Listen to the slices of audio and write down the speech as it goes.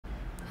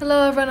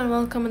Hello everyone and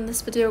welcome. In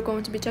this video we're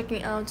going to be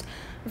checking out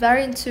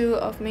variant 2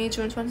 of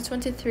May-June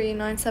 2023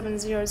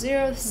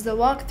 9700. This is the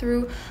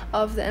walkthrough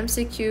of the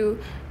MCQ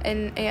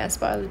in AS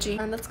Biology,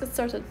 and let's get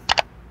started.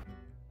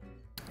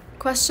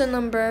 Question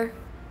number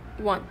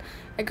 1.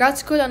 A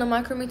graticule on a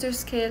micrometer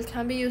scale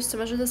can be used to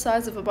measure the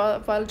size of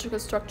biological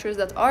structures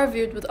that are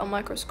viewed with a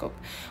microscope.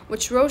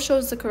 Which row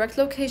shows the correct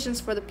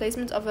locations for the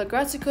placement of a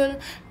graticule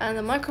and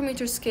the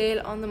micrometer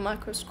scale on the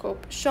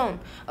microscope shown?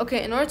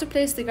 Okay, in order to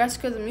place the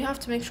graticule, then we have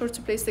to make sure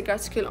to place the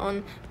graticule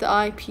on the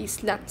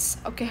eyepiece lens.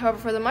 Okay, however,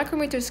 for the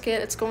micrometer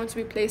scale, it's going to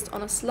be placed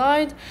on a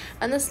slide,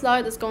 and the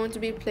slide is going to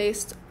be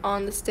placed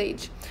on the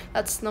stage.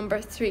 That's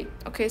number 3.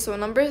 Okay, so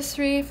number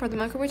 3 for the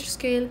micrometer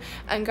scale,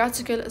 and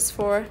graticule is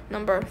for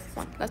number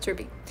 1, letter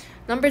B.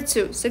 Number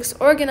 2, 6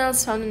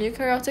 organelles found in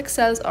eukaryotic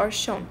cells are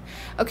shown.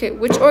 Okay,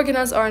 which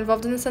organelles are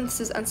involved in the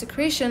synthesis and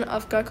secretion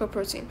of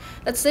glycoprotein?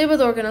 Let's label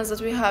the organelles that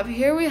we have.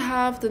 Here we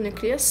have the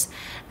nucleus.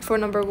 For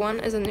number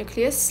 1 is a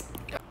nucleus.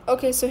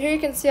 Okay, so here you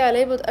can see I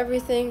labeled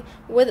everything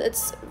with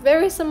its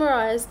very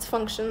summarized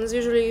functions.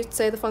 Usually you'd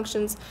say the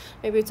functions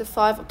maybe to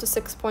 5 up to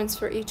 6 points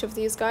for each of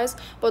these guys,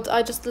 but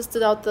I just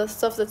listed out the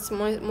stuff that's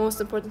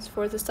most important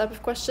for this type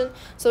of question.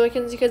 So you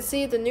can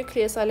see the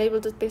nucleus, I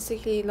labeled it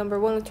basically number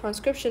 1 with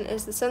transcription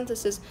is the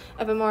synthesis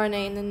of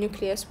mRNA in the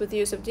nucleus with the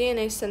use of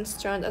DNA sense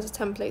strand as a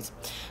template.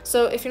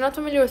 So if you're not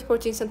familiar with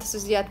protein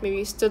synthesis yet, maybe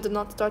you still did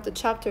not start the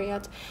chapter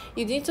yet,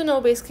 you need to know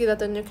basically that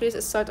the nucleus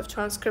is site of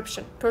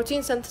transcription.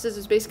 Protein synthesis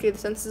is basically the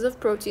synthesis of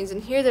proteins,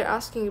 and here they're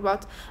asking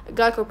about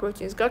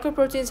glycoproteins.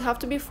 Glycoproteins have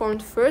to be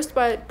formed first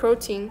by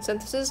protein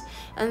synthesis,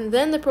 and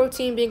then the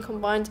protein being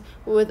combined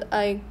with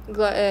a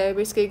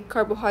basically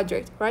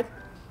carbohydrate, right?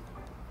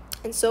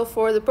 And so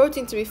for the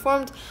protein to be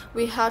formed,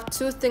 we have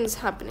two things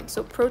happening.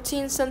 So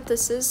protein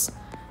synthesis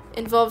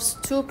involves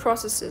two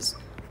processes.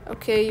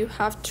 Okay, you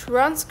have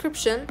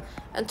transcription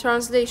and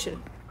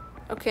translation.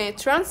 Okay,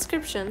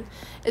 transcription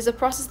is a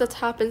process that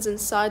happens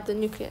inside the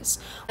nucleus,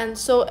 and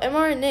so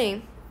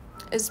mRNA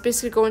is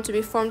basically going to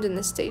be formed in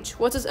this stage.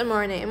 What is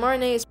mRNA?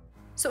 mRNA is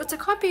it's a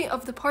copy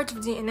of the part of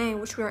DNA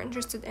which we are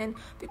interested in,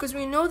 because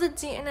we know that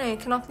DNA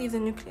cannot leave the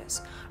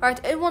nucleus. Right?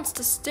 It wants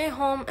to stay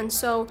home, and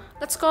so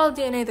let's call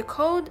DNA the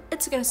code.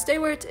 It's gonna stay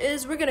where it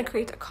is. We're gonna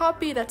create a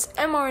copy that's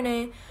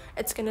mRNA.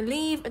 It's gonna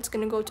leave. It's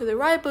gonna go to the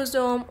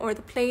ribosome, or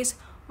the place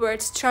where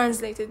it's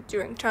translated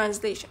during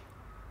translation.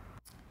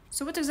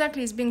 So what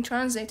exactly is being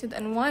translated,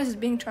 and why is it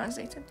being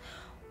translated?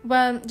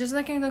 Well, just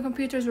like in the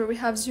computers where we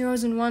have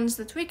zeros and ones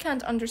that we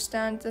can't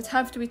understand, that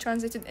have to be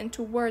translated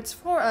into words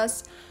for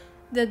us,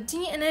 the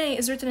DNA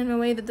is written in a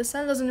way that the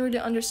cell doesn't really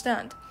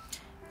understand.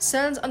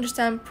 Cells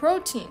understand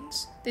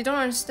proteins. They don't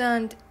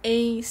understand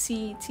A,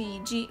 C,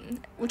 T, G,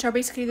 which are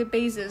basically the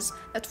bases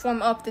that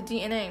form up the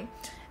DNA,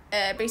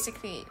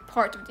 basically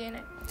part of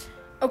DNA.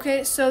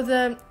 Okay, so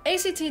the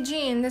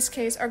ACTG in this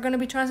case are going to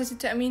be translated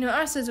to amino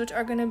acids, which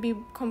are going to be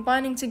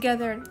combining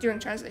together during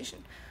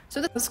translation. So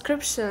the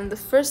transcription, the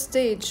first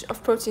stage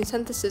of protein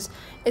synthesis,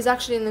 is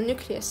actually in the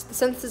nucleus, the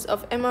synthesis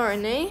of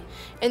mRNA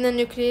in the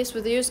nucleus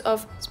with the use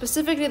of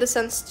specifically the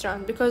sense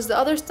strand, because the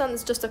other strand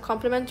is just a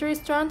complementary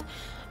strand,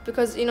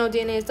 because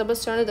DNA is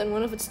double-stranded, and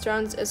one of its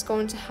strands is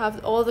going to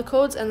have all the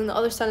codes, and then the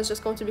other strand is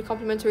just going to be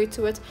complementary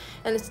to it,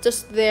 and it's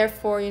just there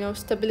for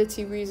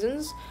stability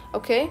reasons.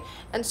 Okay,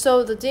 and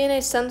so the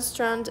DNA sense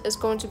strand is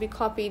going to be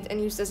copied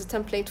and used as a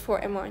template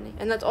for mRNA,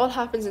 and that all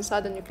happens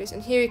inside the nucleus.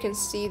 And here you can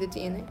see the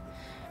DNA.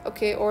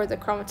 Okay, or the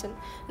chromatin.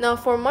 Now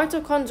for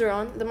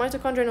mitochondrion, the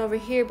mitochondrion over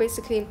here,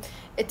 basically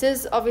it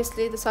is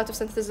obviously the site of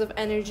synthesis of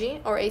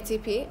energy, or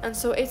ATP, and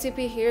so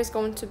ATP here is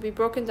going to be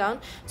broken down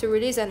to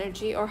release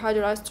energy, or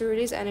hydrolyzed to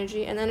release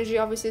energy, and energy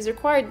obviously is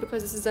required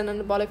because this is an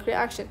anabolic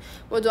reaction.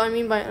 What do I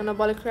mean by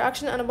anabolic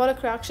reaction?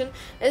 Anabolic reaction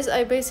is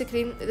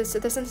basically the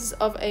synthesis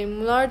of a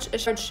large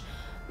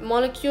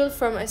molecule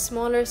from a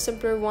smaller,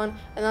 simpler one,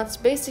 and that's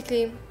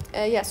basically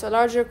so a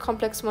larger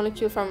complex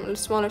molecule from a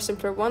smaller,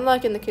 simpler one.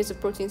 Like in the case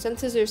of protein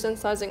synthesis, you're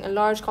synthesizing a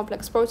large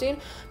complex protein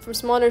from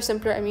smaller,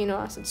 simpler amino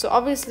acids. So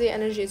obviously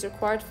energy is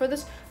required for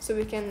this, so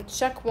we can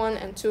check 1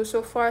 and 2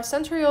 so far.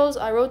 Centrioles,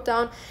 I wrote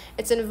down,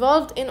 it's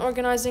involved in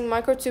organizing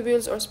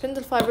microtubules or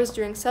spindle fibers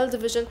during cell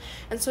division,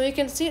 and so you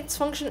can see its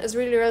function is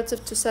really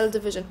relative to cell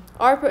division.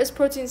 R is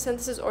protein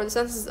synthesis, or the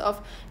synthesis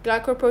of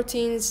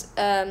glycoproteins,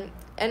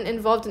 and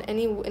involved in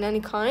any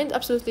kind?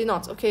 Absolutely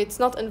not. Okay, it's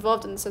not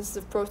involved in the synthesis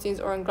of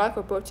proteins or in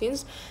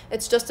glycoproteins.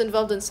 It's just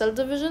involved in cell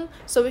division,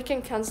 so we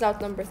can cancel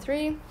out number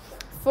 3.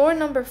 For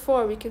number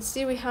 4, we can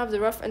see we have the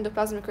rough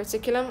endoplasmic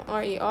reticulum,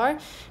 RER,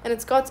 and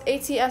it's got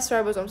ATS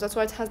ribosomes. That's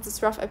why it has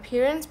this rough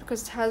appearance,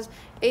 because it has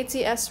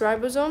ATS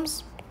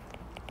ribosomes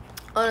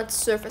on its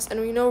surface,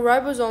 and we know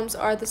ribosomes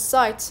are the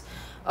site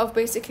of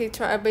basically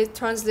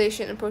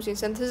translation and protein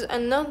synthesis,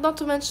 and not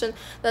to mention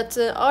that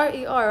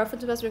RER, rough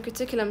endoplasmic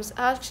reticulum,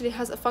 actually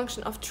has a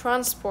function of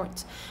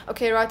transport.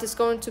 Okay, right, it's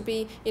going to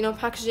be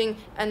packaging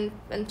and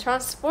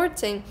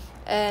transporting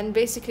and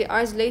basically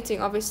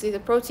isolating obviously the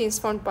proteins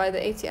formed by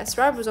the ATS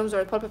ribosomes,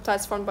 or the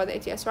polypeptides formed by the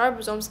ATS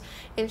ribosomes,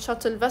 in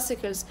shuttle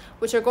vesicles,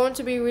 which are going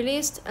to be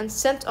released and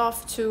sent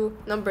off to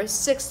number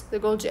 6, the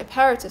Golgi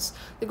apparatus.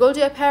 The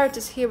Golgi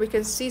apparatus, here we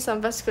can see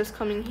some vesicles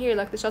coming here,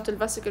 like the shuttle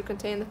vesicle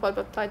containing the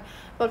polypeptide.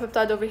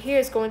 Polypeptide over here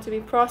is going to be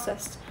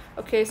processed.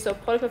 Okay, so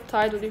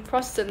polypeptide will be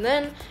processed, and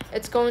then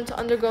it's going to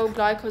undergo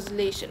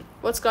glycosylation.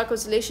 What's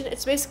glycosylation?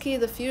 It's basically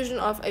the fusion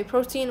of a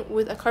protein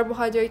with a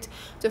carbohydrate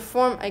to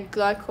form a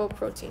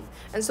glycoprotein.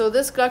 And so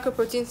this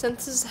glycoprotein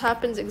synthesis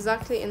happens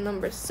exactly in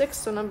number 6.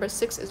 So number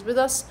 6 is with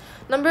us.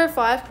 Number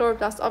 5,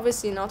 chloroplast.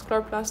 Obviously not.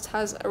 Chloroplast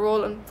has a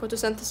role in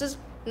photosynthesis.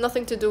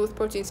 Nothing to do with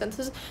protein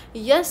synthesis.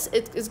 Yes,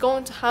 it is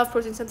going to have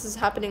protein synthesis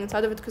happening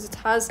inside of it because it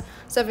has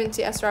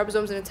 70 S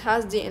ribosomes and it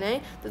has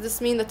DNA. Does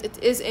this mean that it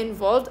is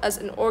involved as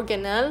an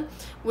organelle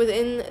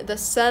within the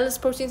cell's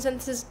protein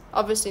synthesis?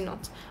 Obviously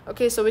not.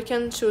 Okay, so we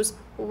can choose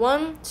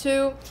 1,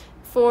 2,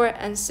 4,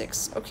 and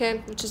 6.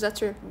 Okay, which is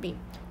letter B.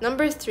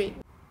 Number 3.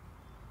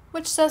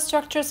 Which cell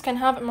structures can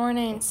have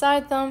mRNA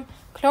inside them?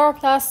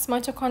 Chloroplasts,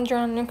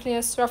 mitochondria,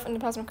 nucleus, rough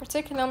endoplasmic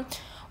reticulum.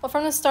 Well,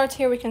 from the start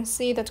here, we can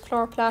see that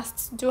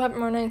chloroplasts do have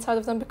mRNA inside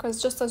of them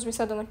because, just as we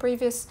said in the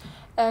previous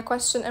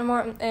question,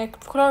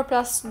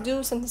 chloroplasts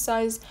do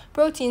synthesize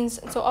proteins,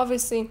 so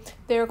obviously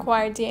they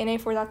require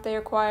DNA for that. They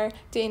require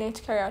DNA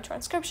to carry out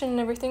transcription and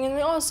everything. And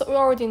we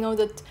already know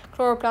that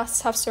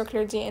chloroplasts have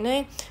circular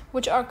DNA,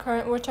 which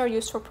are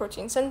used for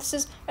protein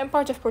synthesis, and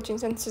part of protein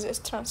synthesis is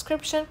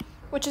transcription,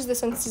 which is the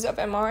synthesis of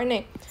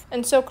mRNA.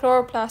 And so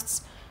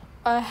chloroplasts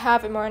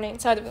have mRNA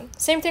inside of them.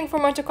 Same thing for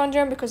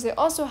mitochondria, because they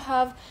also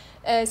have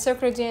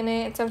circular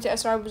DNA and 70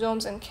 S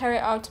ribosomes and carry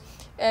out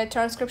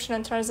transcription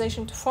and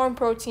translation to form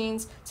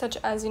proteins, such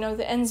as, the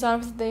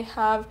enzymes that they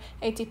have,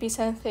 ATP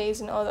synthase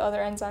and all the other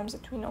enzymes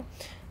that we know.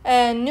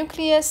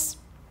 Nucleus,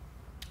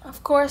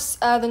 of course,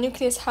 the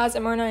nucleus has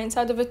mRNA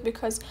inside of it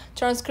because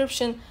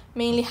transcription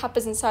mainly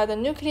happens inside the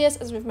nucleus,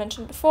 as we've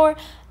mentioned before.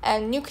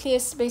 And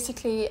nucleus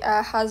basically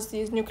has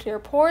these nuclear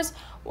pores,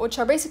 which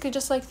are basically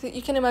just like,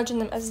 you can imagine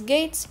them as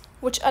gates,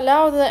 which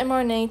allow the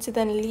mRNA to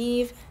then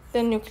leave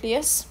the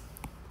nucleus.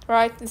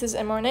 Right, this is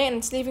mRNA, and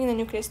it's leaving the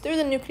nucleus through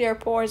the nuclear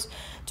pores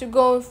to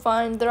go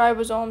find the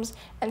ribosomes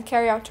and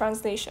carry out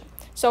translation.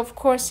 So of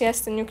course, yes,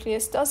 the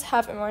nucleus does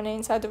have mRNA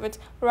inside of it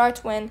right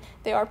when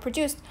they are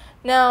produced.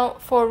 Now,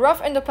 for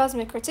rough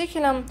endoplasmic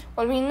reticulum,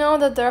 well, we know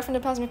that the rough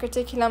endoplasmic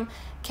reticulum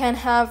can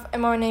have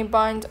mRNA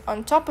bind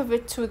on top of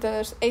it to the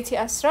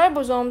ATS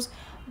ribosomes,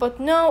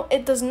 but no,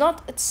 it does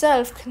not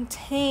itself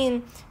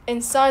contain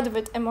inside of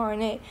it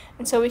mRNA.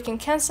 And so we can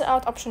cancel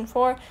out option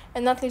 4,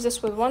 and that leaves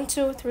us with 1,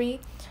 2, 3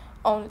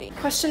 only.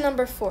 Question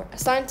number 4. A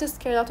scientist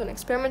carried out an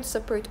experiment to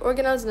separate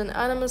organelles in an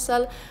animal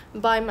cell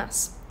by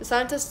mass. The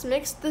scientist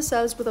mixed the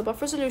cells with a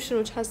buffer solution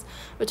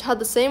which had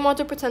the same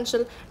water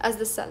potential as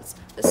the cells.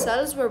 The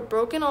cells were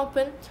broken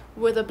open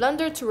with a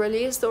blender to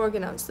release the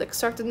organelles. The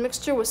extracted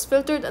mixture was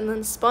filtered and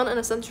then spun in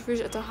a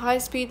centrifuge at a high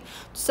speed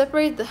to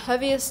separate the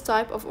heaviest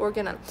type of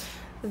organelle.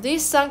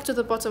 These sank to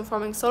the bottom,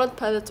 forming solid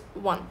pellet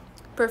 1.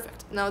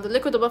 Perfect. Now the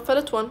liquid above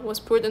pellet 1 was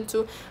poured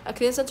into a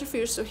clean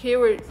centrifuge, so here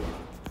we're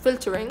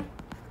filtering.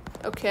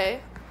 Okay,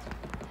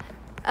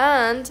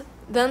 and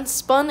then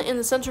spun in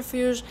the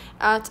centrifuge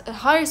at a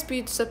higher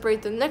speed to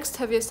separate the next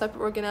heaviest type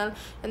of organelle,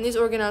 and these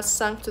organelles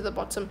sank to the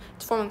bottom,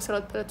 forming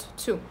solid pellet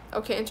 2.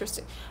 Okay,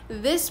 interesting.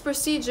 This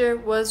procedure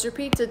was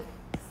repeated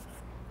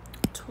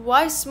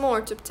twice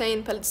more to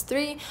obtain pellets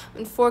 3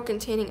 and 4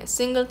 containing a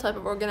single type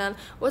of organelle.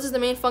 What is the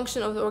main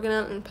function of the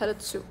organelle in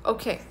pellet 2?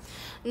 Okay.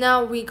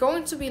 Now we're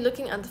going to be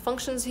looking at the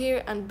functions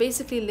here and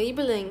basically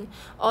labeling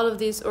all of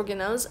these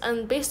organelles,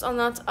 and based on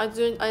that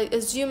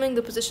assuming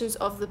the positions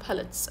of the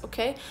pellets,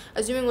 okay?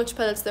 Assuming which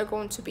pellets they're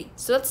going to be.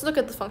 So let's look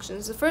at the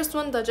functions. The first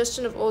one,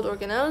 digestion of old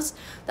organelles.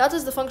 That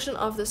is the function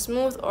of the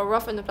smooth or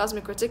rough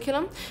endoplasmic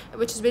reticulum,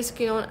 which is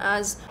basically known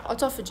as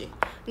autophagy.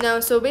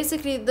 Now, so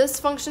basically this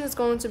function is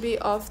going to be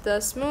of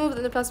the smooth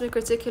endoplasmic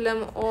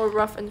reticulum or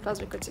rough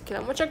endoplasmic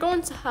reticulum, which are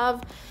going to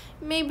have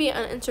maybe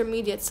an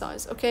intermediate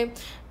size, okay?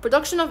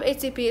 Production of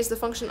ATP is the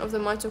function of the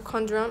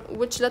mitochondrion,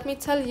 which, let me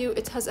tell you,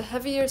 it has a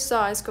heavier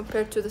size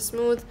compared to the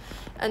smooth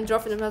and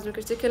rough endoplasmic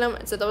reticulum.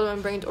 It's a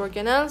double-membraned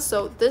organelle,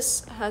 so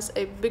this has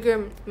a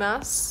bigger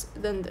mass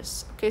than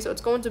this, okay? So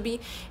it's going to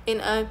be in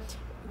a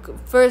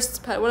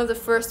one of the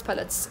first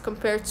pellets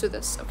compared to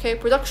this, okay?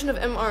 Production of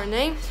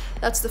mRNA,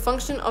 that's the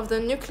function of the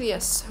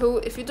nucleus, who,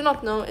 if you do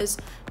not know, is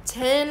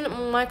 10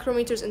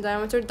 micrometers in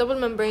diameter,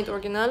 double-membraned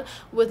organelle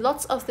with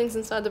lots of things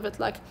inside of it,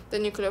 like the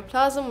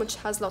nucleoplasm, which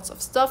has lots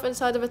of stuff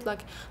inside of it,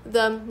 like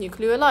the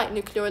nucleoli.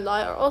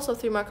 Nucleoli are also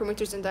 3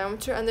 micrometers in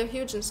diameter, and they're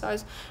huge in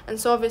size, and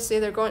so obviously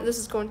this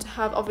is going to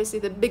have obviously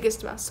the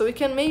biggest mass. So we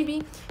can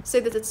maybe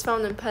say that it's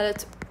found in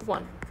pellet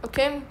 1.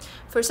 Okay,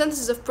 for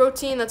synthesis of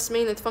protein, that's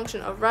mainly the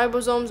function of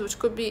ribosomes, which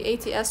could be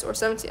ATS or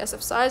 70S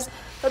of size.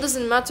 That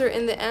doesn't matter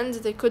in the end.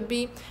 They could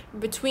be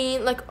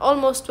between like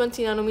almost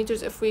 20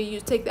 nanometers if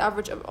we take the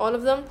average of all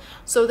of them.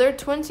 So they're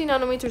 20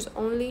 nanometers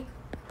only.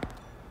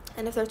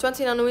 And if they're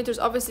 20 nanometers,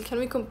 obviously, can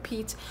we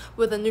compete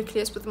with the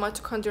nucleus, with the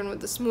mitochondrion, with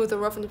the smooth or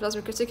rough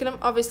endoplasmic reticulum?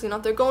 Obviously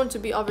not. They're going to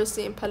be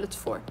obviously in pellet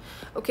 4.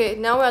 Okay,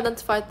 now we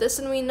identified this,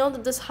 and we know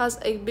that this has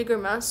a bigger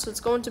mass, so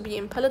it's going to be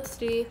in pellet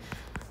 3.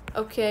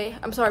 Okay,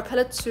 I'm sorry,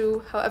 pellet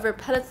 2. However,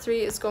 pellet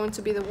 3 is going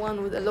to be the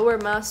one with a lower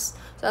mass.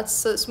 That's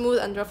smooth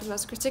and rough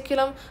endoplasmic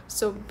reticulum.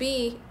 So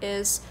B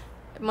is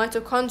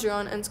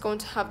mitochondrion, and it's going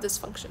to have this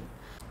function.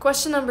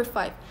 Question number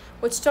 5.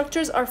 Which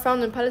structures are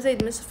found in palisade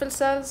mesophyll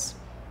cells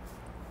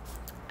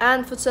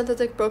and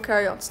photosynthetic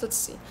prokaryotes? Let's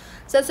see.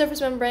 Cell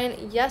surface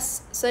membrane,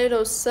 yes.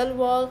 Cellulose cell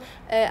wall,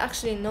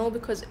 actually no,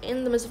 because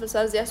in the mesophyll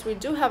cells, yes, we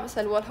do have a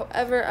cell wall.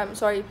 However, I'm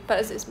sorry,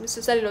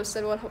 cellulose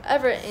cell wall.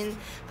 However, in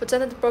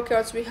photosynthetic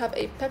prokaryotes, we have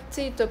a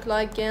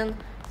peptidoglycan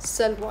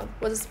cell wall.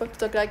 What does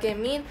peptidoglycan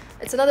mean?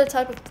 It's another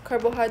type of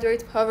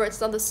carbohydrate. However,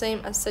 it's not the same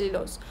as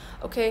cellulose.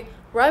 Okay,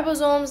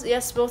 ribosomes,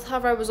 yes, both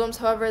have ribosomes.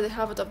 However, they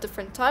have it of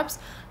different types.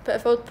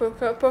 But both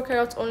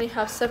prokaryotes only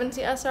have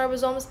 70S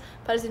ribosomes.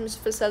 Palisade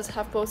mesophyll cells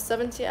have both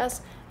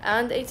 70S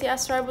and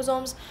 80S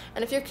ribosomes.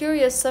 And if you're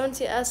curious,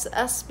 70S,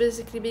 S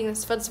basically being a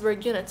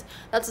Svedberg unit,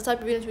 that's the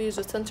type of unit we use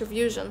with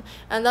centrifusion,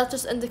 and that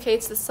just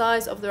indicates the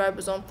size of the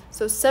ribosome.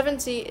 So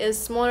 70 is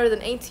smaller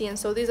than 80, and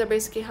so these are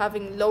basically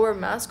having lower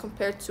mass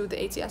compared to the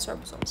 80S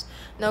ribosomes.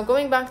 Now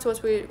going back to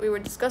what we were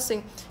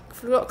discussing,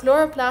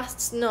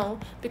 chloroplasts, no,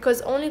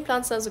 because only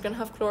plant cells are going to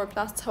have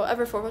chloroplasts.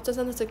 However, for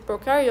photosynthetic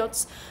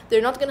prokaryotes,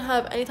 they're not going to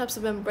have any types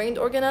of membraned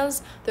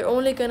organelles. They're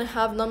only going to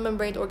have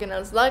non-membraned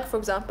organelles, like, for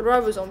example,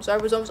 ribosomes.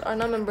 Ribosomes are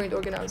non-membraned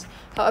organelles.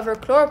 However,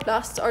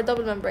 chloroplasts are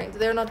double membraned.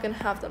 They're not going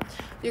to have them.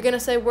 You're going to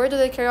say, where do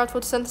they carry out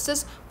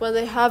photosynthesis? Well,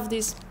 they have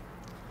these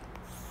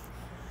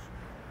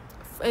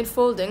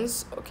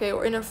foldings, okay,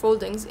 or inner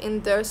foldings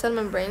in their cell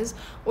membranes,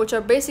 which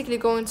are basically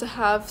going to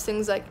have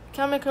things like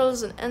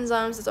chemicals and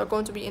enzymes that are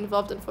going to be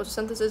involved in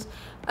photosynthesis,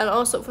 and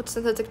also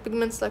photosynthetic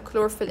pigments like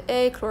chlorophyll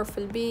A,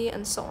 chlorophyll B,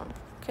 and so on.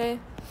 Okay,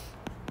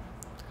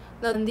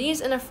 now these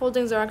inner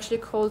foldings are actually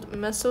called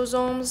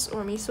mesosomes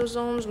or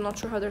mesosomes. I'm not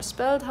sure how they're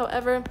spelled.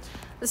 However,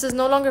 this is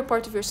no longer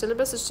part of your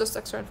syllabus. It's just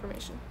extra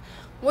information.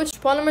 Which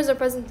polymers are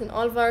present in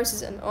all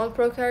viruses and all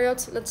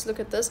prokaryotes? Let's look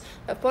at this.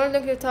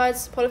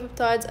 Polynucleotides,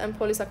 polypeptides, and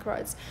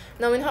polysaccharides.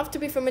 Now, we have to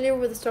be familiar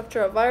with the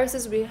structure of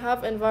viruses. We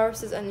have in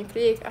viruses a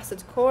nucleic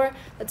acid core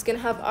that's going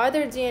to have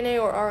either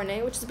DNA or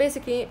RNA, which is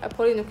basically a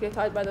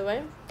polynucleotide, by the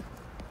way.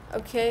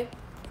 Okay,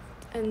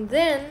 and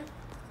then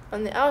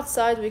on the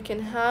outside, we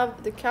can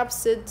have the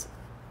capsid,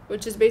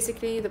 which is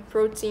basically the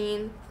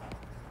protein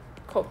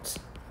coat.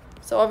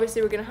 So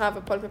obviously, we're going to have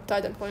a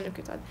polypeptide and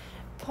polynucleotide.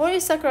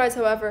 Polysaccharides,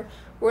 however,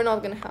 we're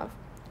not going to have.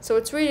 So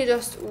it's really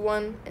just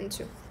 1 and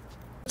 2.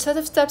 Which set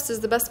of steps is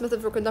the best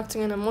method for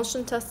conducting an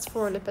emulsion test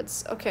for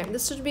lipids? Okay,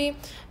 this should be,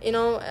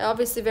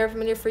 obviously very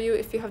familiar for you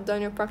if you have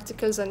done your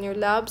practicals and your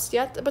labs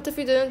yet. But if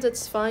you didn't,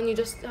 it's fine. You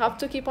just have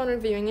to keep on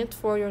reviewing it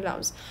for your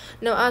labs.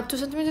 Now, add 2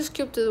 centimeters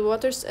cubed to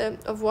the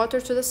of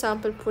water to the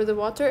sample. Pour the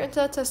water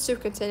into a test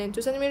tube containing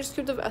 2 centimeters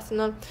cubed of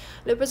ethanol.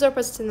 Lipids are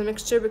present in the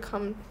mixture,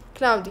 become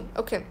cloudy.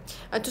 Okay,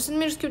 add 2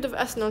 centimeters cubed of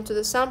ethanol to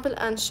the sample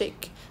and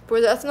shake.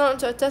 Pour the ethanol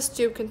into a test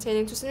tube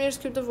containing 2 centimeters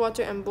cubed of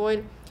water and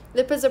boil.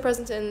 Lipids are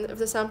present in if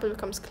the sample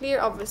becomes clear,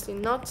 obviously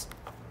not.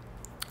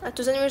 Add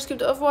 2 centimeters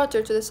cubed of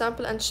water to the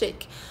sample and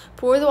shake.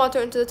 Pour the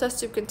water into the test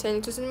tube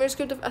containing 2 centimeters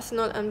cubed of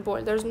ethanol and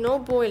boil. There's no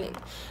boiling.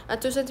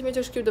 Add 2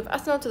 centimeters cubed of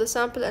ethanol to the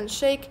sample and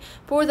shake.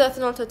 Pour the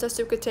ethanol to a test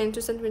tube containing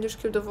 2 centimeters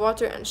cubed of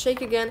water and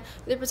shake again.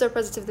 Lipids are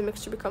present if the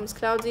mixture becomes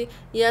cloudy.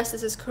 Yes,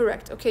 this is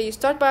correct. Okay, you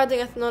start by adding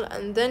ethanol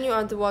and then you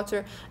add the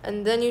water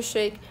and then you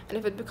shake. And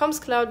if it becomes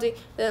cloudy,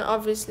 then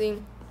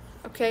obviously...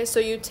 Okay, so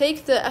you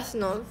take the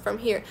ethanol from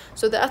here.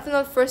 So the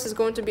ethanol first is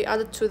going to be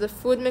added to the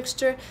food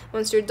mixture.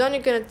 Once you're done,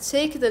 you're going to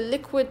take the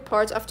liquid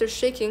part after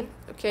shaking.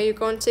 Okay, you're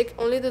going to take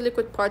only the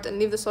liquid part and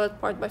leave the solid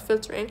part by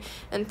filtering.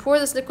 And pour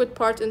this liquid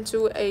part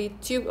into a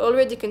tube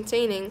already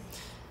containing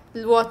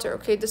water,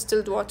 okay,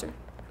 distilled water.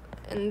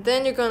 And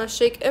then you're going to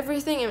shake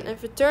everything, and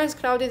if it turns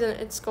cloudy, then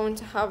it's going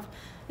to have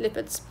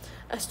lipids.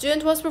 A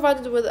student was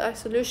provided with a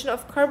solution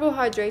of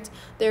carbohydrate.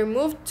 They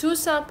removed 2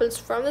 samples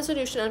from the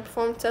solution and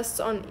performed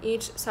tests on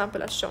each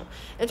sample as shown.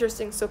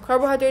 Interesting. So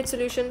carbohydrate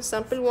solution,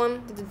 sample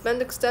 1, they did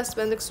Bendix test.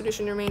 Bendix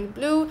solution remained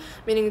blue,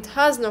 meaning it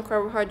has no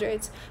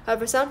carbohydrates.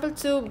 However, sample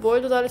 2,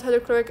 boiled with dilute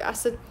hydrochloric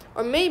acid,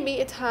 or maybe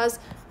it has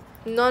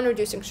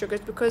non-reducing sugars,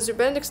 because your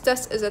Bendix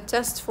test is a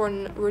test for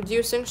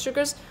reducing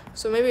sugars,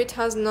 so maybe it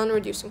has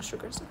non-reducing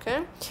sugars.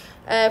 Okay,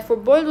 for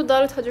boiled with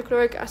dilute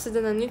hydrochloric acid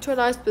and then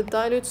neutralized with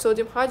dilute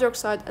sodium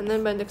hydroxide and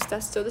then Bendix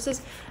test. So this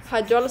is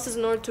hydrolysis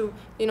in order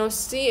to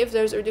see if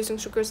there's reducing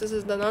sugars. This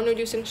is the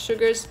non-reducing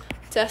sugars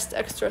test,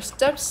 extra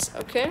steps.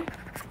 Okay,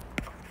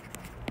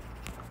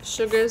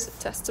 sugars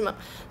test.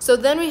 So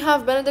then we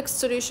have Bendix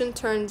solution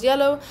turned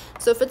yellow.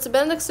 So if it's a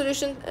Bendix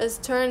solution is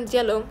turned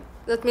yellow,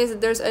 that means that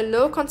there's a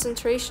low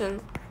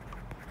concentration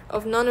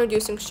of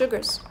non-reducing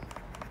sugars.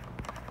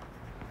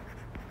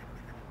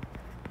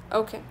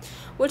 Okay,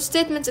 which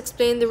statements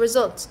explain the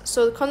results?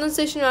 So the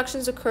condensation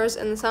reactions occurs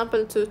in the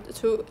sample to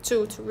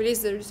release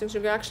the reducing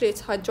sugar. Actually,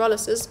 it's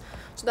hydrolysis.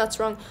 so that's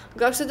wrong.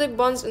 Glycosidic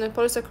bonds in a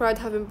polysaccharide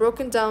have been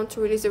broken down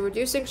to release a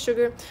reducing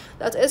sugar.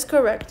 That is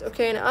correct.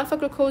 Okay, an alpha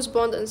glucose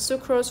bond in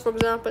sucrose, for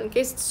example, in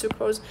case it's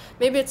sucrose,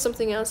 maybe it's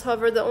something else.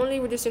 However, the only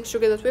reducing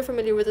sugar that we're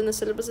familiar with in the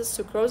syllabus is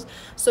sucrose.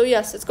 So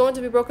yes, it's going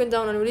to be broken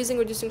down and releasing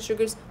reducing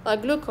sugars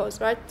like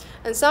glucose, right?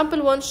 And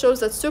sample 1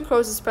 shows that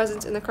sucrose is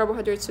present in the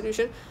carbohydrate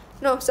solution.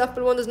 No,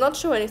 sample 1 does not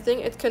show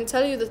anything. It can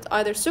tell you that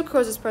either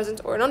sucrose is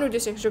present or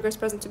non-reducing sugar is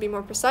present, to be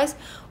more precise,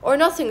 or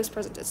nothing is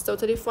present. It's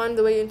totally fine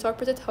the way you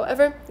interpret it.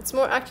 However, it's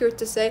more accurate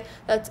to say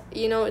that,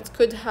 it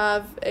could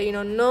have,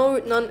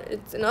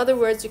 in other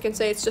words, you can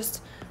say it's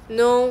just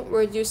no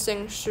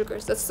reducing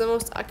sugars. That's the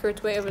most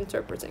accurate way of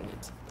interpreting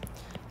it.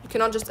 You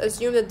cannot just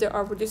assume that there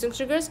are reducing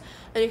sugars,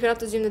 and you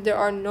cannot assume that there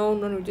are no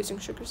non-reducing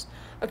sugars.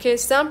 Okay,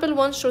 sample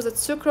 1 shows that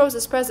sucrose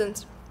is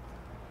present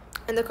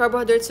in the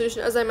carbohydrate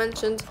solution. As I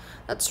mentioned,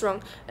 that's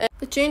wrong.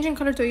 The change in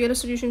color to a yellow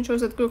solution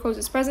shows that glucose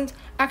is present.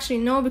 Actually,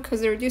 no, because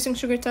the reducing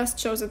sugar test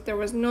shows that there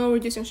was no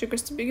reducing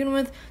sugars to begin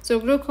with. So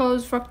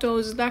glucose,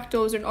 fructose,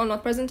 lactose are all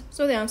not present.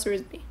 So the answer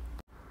is B.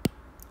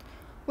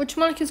 Which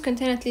molecules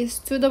contain at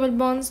least 2 double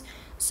bonds?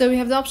 So we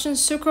have the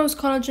options sucrose,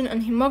 collagen,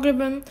 and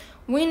hemoglobin.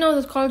 We know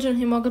that collagen and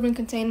hemoglobin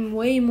contain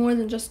way more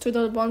than just 2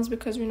 double bonds,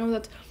 because we know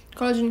that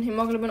collagen and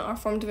hemoglobin are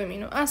formed of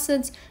amino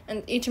acids,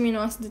 and each amino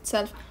acid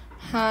itself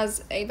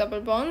has a double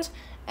bond.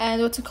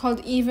 And what's it called,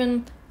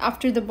 even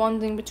after the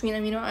bonding between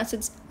amino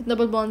acids, the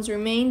double bonds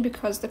remain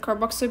because the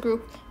carboxyl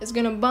group is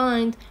going to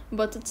bind,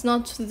 but it's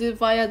not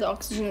via the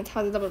oxygen, it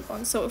has a double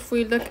bond. So if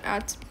we look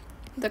at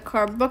the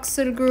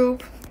carboxyl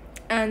group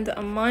and the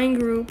amine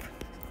group,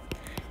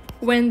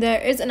 when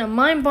there is an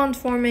amine bond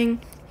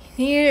forming,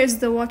 here is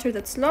the water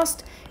that's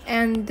lost,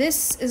 and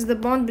this is the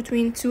bond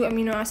between 2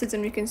 amino acids,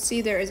 and we can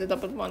see there is a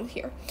double bond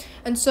here.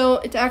 And so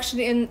it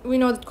actually, and we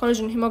know that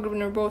collagen and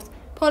hemoglobin are both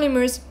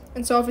polymers,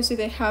 and so obviously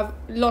they have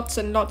lots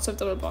and lots of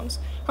double bonds.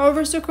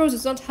 However, sucrose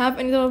does not have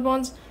any double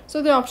bonds,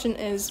 so the option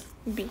is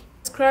B.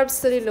 Describe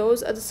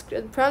cellulose,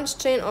 a branch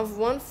chain of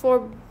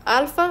 1,4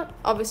 alpha,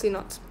 obviously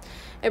not.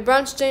 A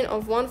branch chain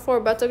of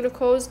 1,4 beta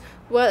glucose,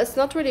 well, it's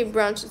not really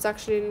branch, it's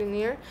actually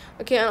linear.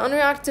 Okay, an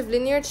unreactive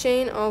linear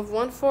chain of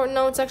 1,4,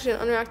 no, it's actually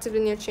an unreactive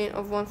linear chain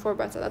of 1,4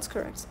 beta, that's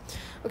correct.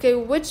 Okay,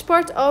 which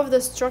part of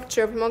the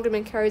structure of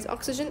hemoglobin carries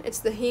oxygen? It's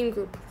the heme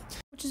group,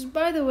 which is,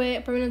 by the way,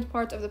 a permanent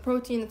part of the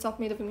protein that's not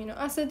made of amino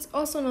acids,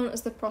 also known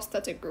as the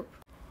prosthetic group.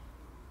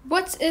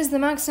 What is the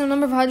maximum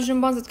number of hydrogen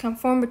bonds that can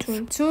form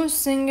between 2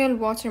 single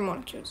water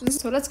molecules?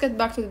 So let's get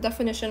back to the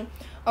definition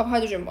of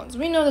hydrogen bonds.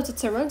 We know that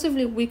it's a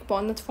relatively weak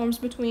bond that forms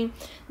between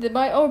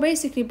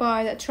basically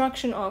by the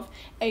attraction of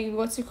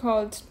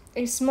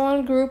a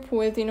small group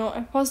with,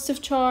 a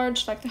positive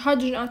charge, like the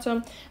hydrogen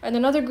atom, and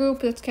another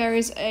group that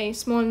carries a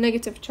small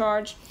negative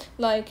charge,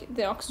 like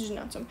the oxygen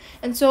atom.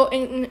 And so,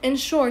 in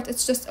short,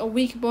 it's just a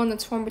weak bond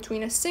that's formed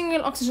between a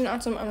single oxygen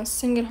atom and a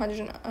single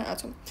hydrogen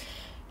atom.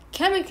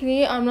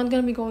 Chemically, I'm not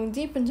going to be going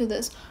deep into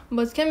this,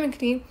 but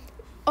chemically,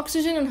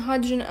 oxygen and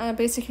hydrogen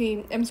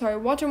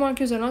water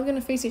molecules are not going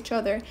to face each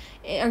other,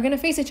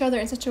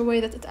 in such a way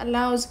that it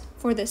allows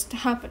for this to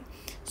happen.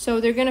 So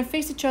they're going to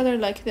face each other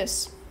like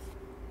this.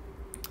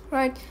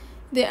 Right,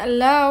 they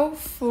allow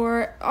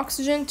for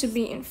oxygen to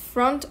be in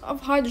front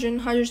of hydrogen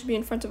to be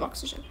in front of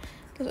oxygen.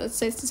 So let's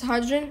say this is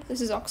hydrogen, this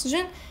is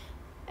oxygen.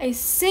 A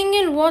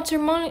single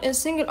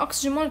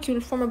oxygen molecule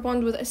will form a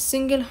bond with a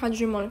single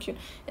hydrogen molecule,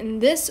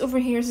 and this over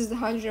here is the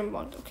hydrogen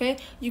bond. Okay,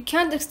 you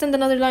can't extend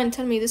another line and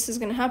tell me this is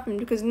going to happen,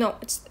 because no,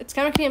 it's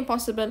chemically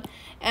impossible,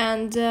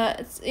 and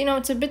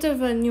it's a bit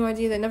of a new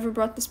idea. They never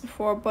brought this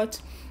before,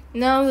 but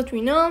now that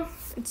we know,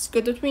 it's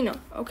good that we know.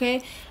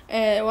 Okay,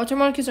 water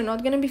molecules are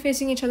not going to be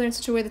facing each other in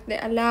such a way that they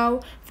allow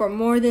for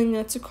more than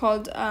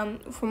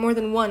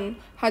one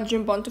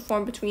hydrogen bond to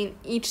form between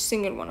each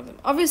single one of them.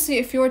 Obviously,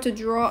 if you were to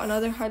draw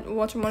another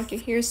water molecule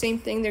here, same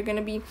thing, they're going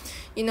to be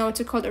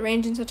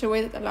arranged in such a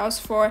way that allows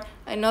for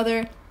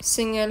another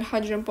single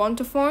hydrogen bond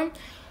to form.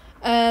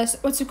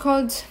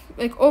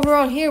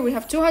 Overall here we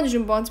have 2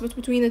 hydrogen bonds, but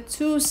between the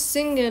 2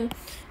 single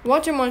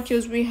water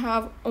molecules we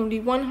have only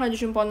 1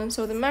 hydrogen bond, and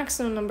so the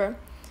maximum number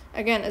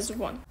again is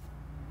 1.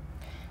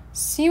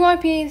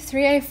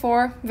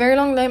 CYP3A4, very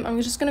long name, I'm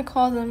just going to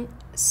call them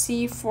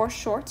C for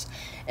short,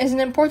 is an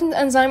important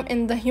enzyme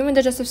in the human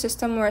digestive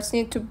system where it's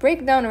needed to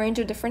break down a range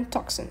of different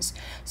toxins.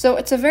 So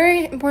it's a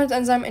very important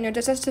enzyme in your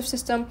digestive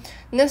system,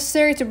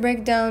 necessary to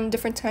break down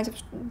different kinds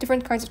of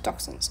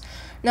toxins.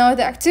 Now,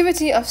 the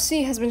activity of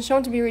C has been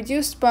shown to be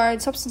reduced by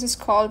substances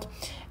called,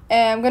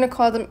 I'm going to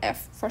call them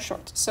F for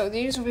short. So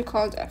these will be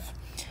called F.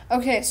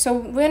 Okay, so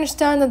we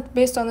understand that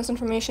based on this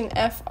information,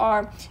 F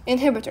are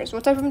inhibitors.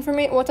 What type of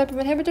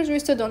inhibitors? We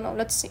still don't know.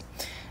 Let's see.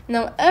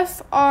 Now,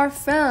 F are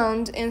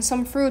found in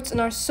some fruits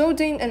and are so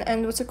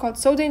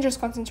dangerous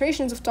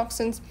concentrations of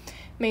toxins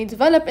may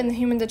develop in the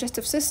human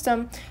digestive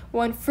system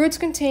when fruits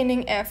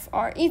containing F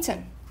are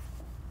eaten.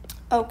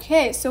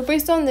 Okay, so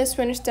based on this,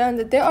 we understand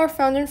that they are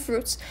found in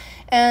fruits,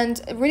 and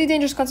really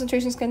dangerous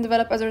concentrations can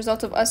develop as a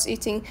result of us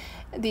eating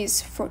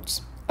these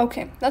fruits.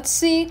 Okay, let's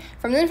see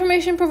from the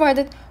information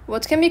provided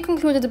what can be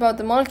concluded about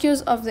the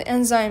molecules of the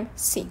enzyme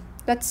C.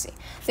 Let's see.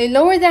 They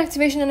lower the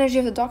activation energy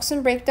of the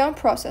toxin breakdown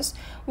process.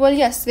 Well,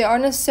 yes, they are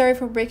necessary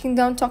for breaking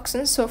down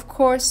toxins, so of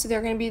course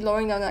they're going to be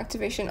lowering down the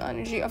activation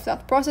energy of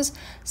that process,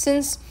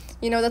 since,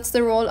 that's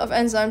the role of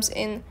enzymes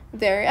in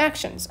their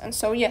reactions. And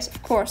so, yes,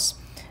 of course,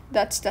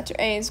 that's letter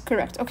A is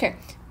correct. Okay.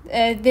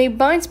 They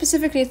bind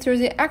specifically through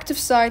the active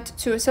site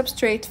to a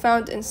substrate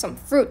found in some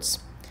fruits.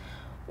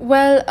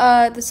 Well,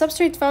 the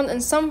substrate found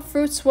in some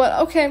fruits,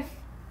 well, okay.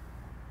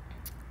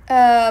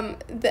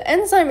 The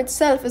enzyme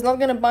itself is not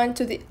going to bind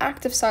to the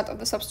active site of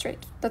the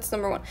substrate. That's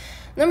number one.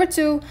 Number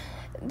two,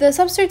 the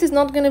substrate is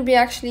not going to be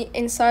actually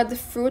inside the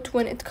fruit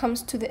when it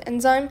comes to the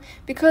enzyme,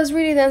 because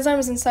really the enzyme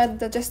is inside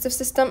the digestive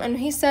system, and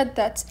he said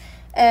that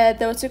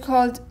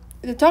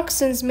the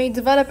toxins may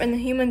develop in the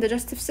human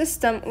digestive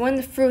system when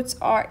the fruits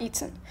are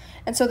eaten.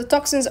 And so the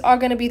toxins are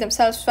going to be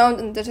themselves found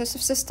in the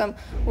digestive system.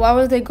 Why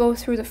will they go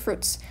through the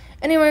fruits?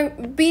 Anyway,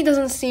 B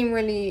doesn't seem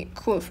really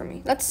cool for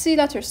me. Let's see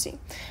letter C.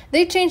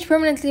 They change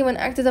permanently when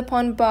acted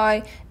upon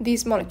by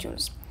these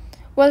molecules.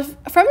 Well,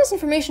 from this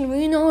information,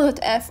 we know that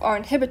F are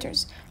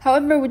inhibitors.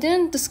 However, we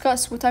didn't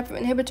discuss what type of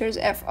inhibitors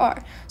F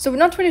are. So we're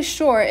not really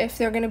sure if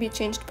they're going to be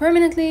changed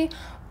permanently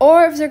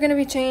or if they're going to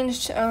be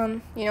changed,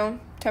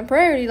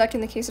 temporarily, like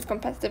in the case of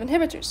competitive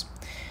inhibitors.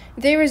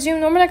 They resume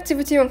normal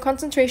activity when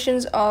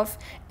concentrations of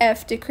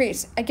F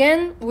decrease.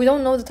 Again, we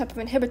don't know the type of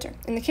inhibitor.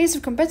 In the case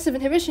of competitive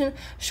inhibition,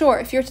 sure,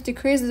 if you're to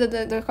decrease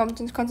the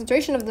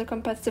concentration of the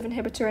competitive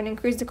inhibitor and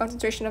increase the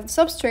concentration of the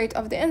substrate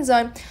of the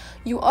enzyme,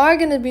 you are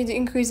going to be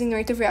increasing the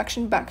rate of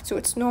reaction back to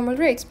its normal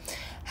rate.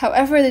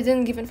 However, they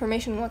didn't give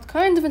information on what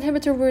kind of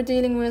inhibitor we're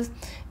dealing with.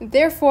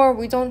 Therefore,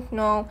 we don't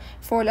know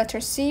for letter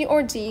C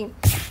or D.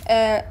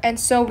 And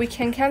so we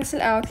can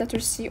cancel out letter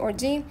C or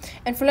D.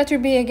 And for letter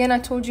B, again, I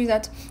told you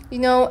that, the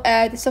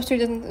substrate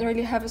doesn't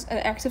really have an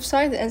active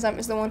site. The enzyme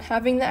is the one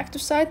having the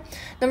active site.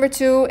 Number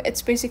two,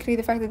 it's basically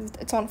the fact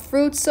that it's on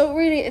fruits. So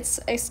really,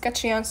 it's a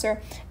sketchy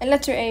answer. And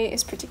letter A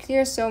is pretty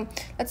clear. So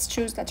let's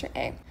choose letter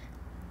A.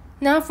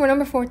 Now for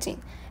number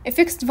 14. A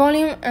fixed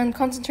volume and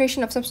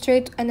concentration of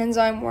substrate and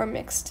enzyme were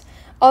mixed.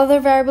 Other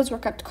variables were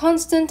kept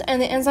constant,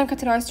 and the enzyme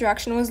catalyzed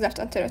reaction was left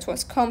until it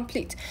was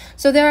complete.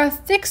 So there are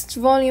fixed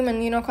volume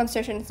and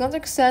concentration. It's not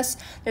excess.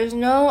 There's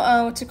no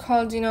a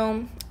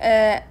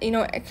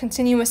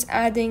continuous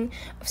adding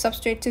of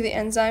substrate to the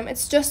enzyme.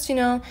 It's just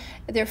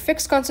they're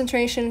fixed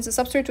concentrations. The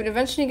substrate would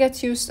eventually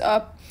get used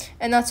up,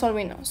 and that's all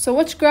we know. So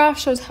which graph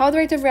shows how the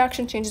rate of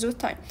reaction changes with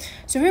time?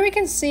 So here we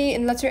can see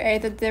in letter A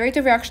that the rate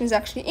of reaction is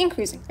actually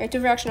increasing. Rate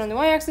of reaction on the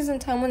y-axis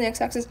and time on the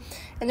x-axis,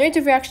 and the rate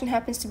of reaction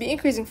happens to be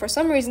increasing for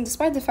some reason,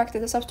 despite the fact that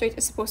the substrate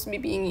is supposed to be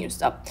being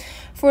used up.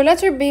 For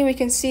letter B, we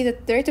can see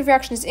that the rate of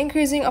reaction is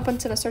increasing up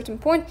until a certain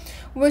point,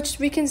 which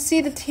we can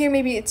see that here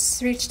maybe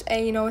it's reached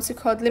a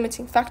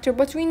limiting factor,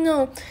 but we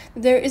know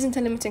that there isn't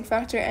a limiting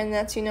factor, and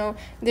that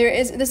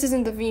this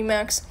isn't the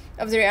Vmax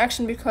of the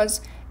reaction,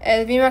 because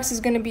the Vmax is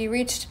going to be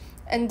reached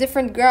in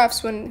different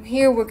graphs, when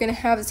here we're going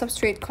to have the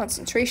substrate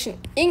concentration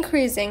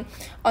increasing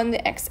on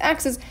the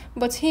x-axis,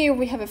 but here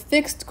we have a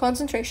fixed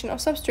concentration of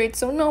substrate,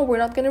 so no, we're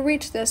not going to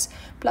reach this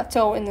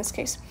plateau in this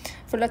case.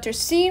 For letter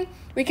C,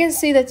 we can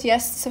see that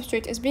yes, the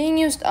substrate is being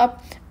used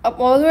up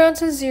all the way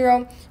until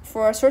 0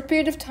 for a short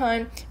period of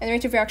time, and the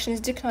rate of reaction is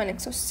declining,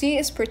 so C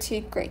is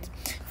pretty great.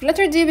 For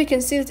letter D, we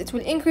can see that it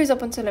will increase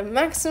up until a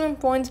maximum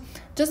point,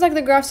 just like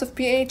the graphs of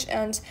pH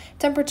and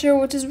temperature,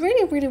 which is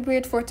really, really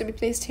weird for it to be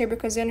placed here,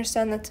 because you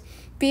understand that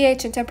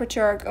pH and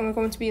temperature are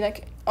going to be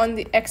like on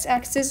the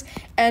x-axis,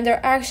 and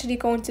they're actually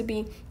going to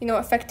be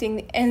affecting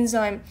the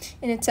enzyme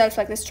in itself,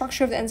 like the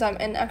structure of the enzyme,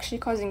 and actually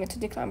causing it to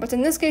decline. But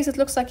in this case, it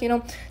looks like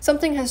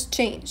something has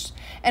changed,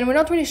 and we're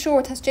not really sure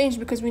what has changed,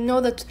 because we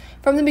know that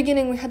from the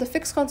beginning we had a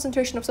fixed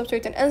concentration of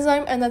substrate and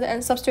enzyme, and that the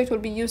substrate will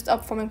be used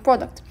up forming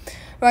product,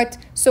 right?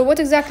 So what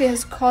exactly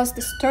has caused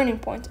this turning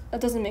point?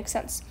 That doesn't make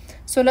sense.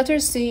 So letter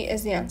C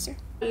is the answer.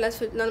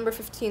 Let's number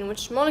 15.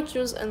 Which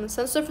molecules in the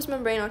cell surface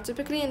membrane are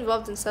typically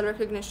involved in cell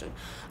recognition?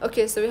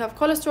 Okay, so we have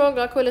cholesterol,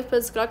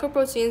 glycolipids,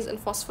 glycoproteins, and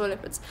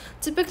phospholipids.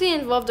 Typically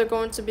involved are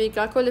going to be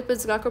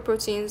glycolipids,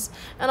 glycoproteins,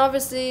 and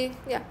obviously,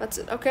 yeah, that's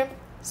it, okay?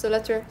 So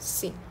letter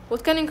C.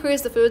 What can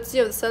increase the fluidity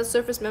of the cell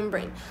surface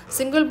membrane?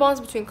 Single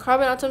bonds between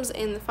carbon atoms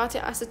in the fatty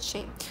acid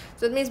chain.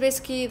 So that means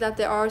basically that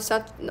there are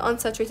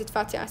unsaturated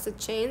fatty acid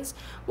chains.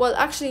 Well,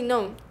 actually,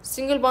 no.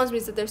 Single bonds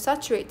means that they're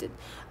saturated.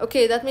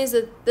 Okay, that means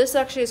that this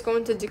actually is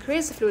going to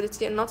decrease the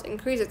fluidity and not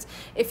increase it.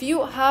 If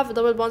you have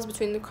double bonds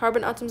between the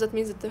carbon atoms, that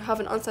means that they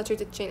have an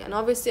unsaturated chain. And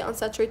obviously,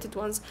 unsaturated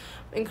ones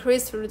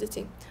increase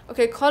fluidity.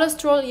 Okay,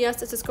 cholesterol,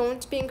 yes, it is going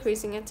to be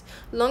increasing it.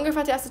 Longer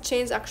fatty acid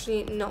chains,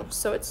 actually, no.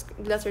 So it's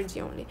letter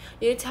D only.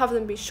 You need to have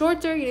them be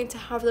shorter, you need to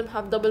have them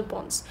have double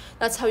bonds.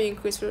 That's how you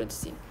increase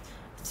fluidity.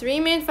 Three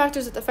main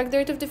factors that affect the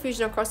rate of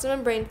diffusion across the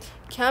membrane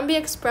can be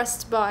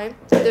expressed by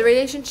the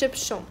relationship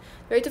shown.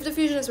 The rate of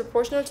diffusion is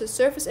proportional to the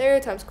surface area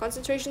times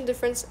concentration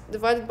difference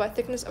divided by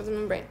thickness of the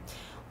membrane.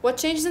 What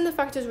changes in the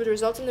factors would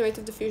result in the rate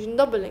of diffusion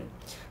doubling?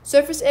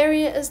 Surface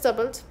area is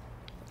doubled.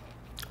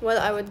 Well,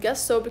 I would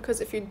guess so, because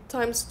if you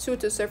times 2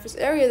 to surface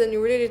area, then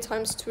you're really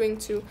times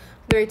 2ing to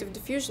the rate of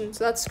diffusion.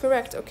 So that's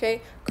correct,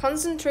 okay?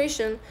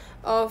 Concentration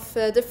of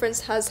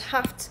difference has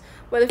halved.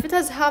 Well, if it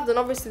has halved, then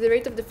obviously the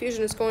rate of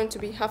diffusion is going to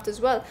be halved as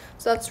well.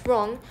 So that's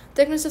wrong.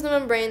 Thickness of the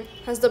membrane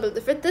has doubled.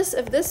 If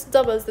this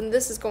doubles, then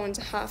this is going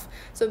to halve.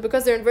 So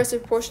because they're inversely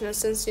proportional,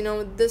 since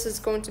this is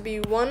going to be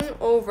 1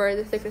 over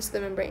the thickness of the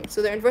membrane.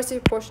 So they're inversely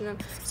proportional.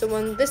 So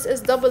when this is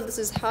doubled, this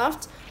is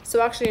halved.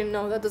 So actually,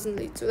 no, that doesn't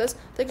lead to this.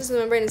 Thickness of the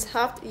membrane is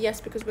halved,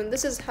 yes, because when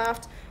this is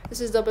halved,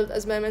 this is doubled,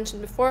 as I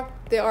mentioned before.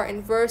 They are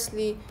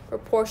inversely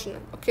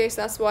proportional. Okay,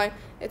 so that's why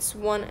it's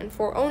 1 and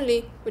 4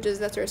 only, which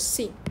is letter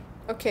C.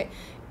 Okay.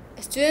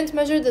 A student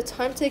measured the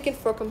time taken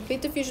for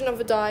complete diffusion of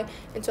a dye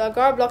into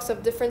agar blocks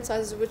of different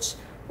sizes which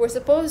were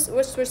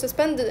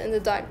suspended in the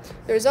dye.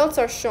 The results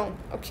are shown.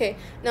 Okay,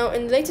 now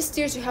in the latest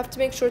years you have to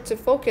make sure to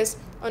focus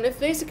on if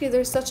basically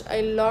there's such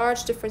a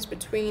large difference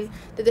between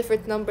the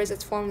different numbers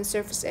that form the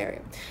surface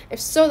area.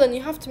 If so, then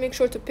you have to make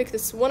sure to pick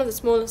this one of the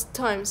smallest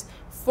times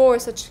for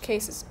such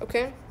cases,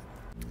 okay?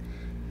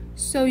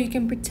 So you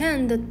can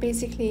pretend that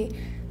basically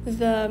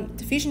the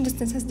diffusion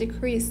distance has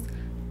decreased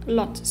a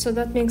lot. So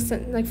that makes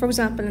sense. Like for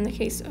example, in the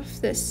case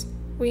of this,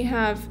 we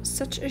have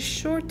such a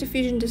short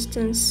diffusion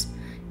distance,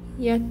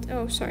 yet,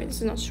 oh sorry, this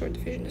is not short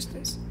diffusion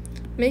distance.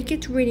 Make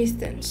it really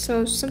thin.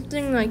 So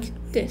something like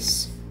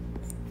this.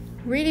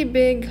 Really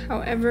big,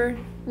 however,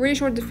 really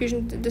short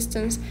diffusion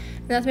distance.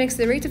 And that makes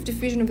the rate of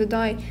diffusion of the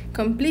dye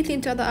completely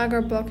into the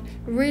agar block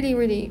really,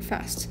 really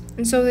fast.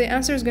 And so the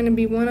answer is going to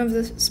be one of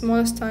the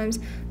smallest times.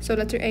 So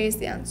letter A is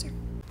the answer.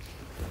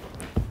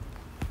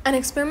 An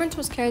experiment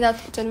was carried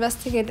out to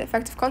investigate the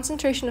effective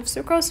concentration of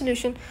sucrose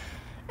solution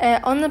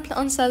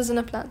on cells in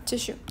a plant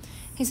tissue.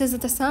 He says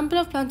that a sample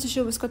of plant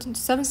tissue was cut into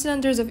 7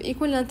 cylinders of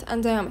equal length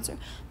and diameter.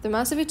 The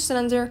mass of each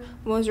cylinder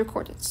was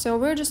recorded. So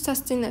we're just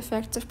testing the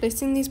effect of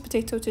placing these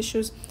potato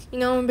tissues,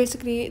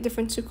 basically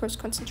different sucrose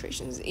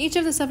concentrations. Each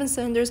of the 7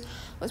 cylinders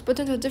was put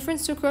into a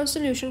different sucrose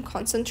solution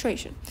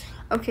concentration.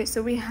 Okay,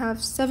 so we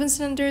have 7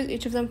 cylinders,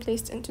 each of them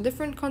placed into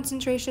different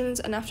concentrations,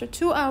 and after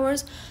 2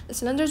 hours, the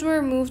cylinders were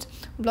removed,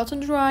 blotted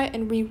dry,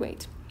 and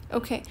reweighed.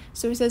 Okay,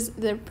 so he says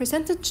the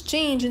percentage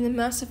change in the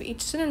mass of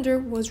each cylinder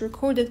was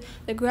recorded.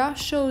 The graph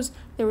shows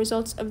the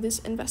results of this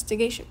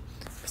investigation.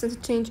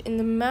 Percentage change in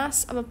the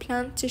mass of a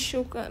plant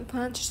tissue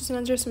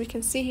cylinder. So we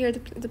can see here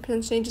the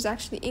percentage change is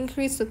actually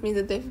increased. So it means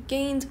that they've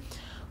gained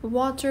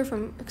water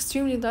from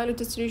extremely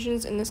diluted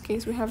solutions. In this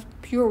case, we have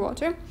pure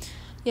water.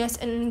 Yes,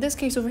 and in this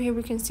case over here,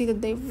 we can see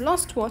that they've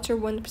lost water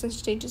when the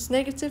percentage change is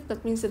negative.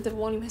 That means that the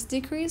volume has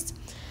decreased.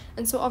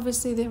 And so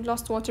obviously they've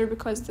lost water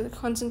because the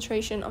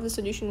concentration of the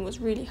solution was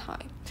really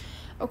high.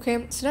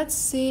 Okay, so let's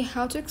see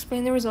how to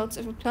explain the results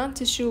if a plant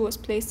tissue was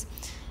placed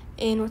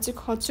in what's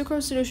called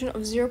sucrose solution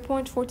of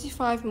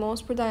 0.45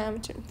 moles per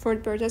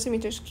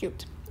decimeters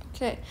cubed.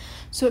 Okay,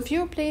 so if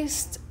you're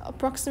placed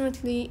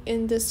approximately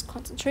in this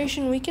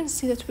concentration, we can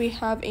see that we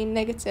have a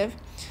negative,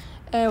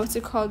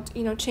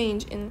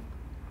 change in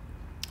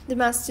the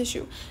mass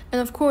tissue.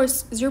 And of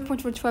course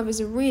 0.45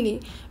 is a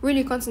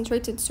really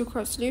concentrated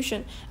sucrose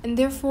solution, and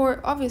therefore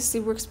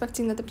obviously we're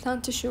expecting that the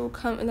plant tissue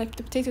like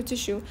the potato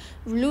tissue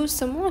lose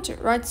some water,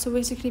 right? So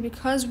basically,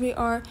 because we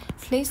are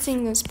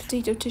placing this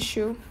potato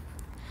tissue,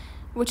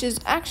 which is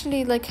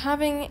actually like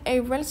having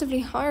a relatively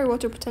higher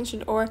water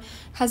potential, or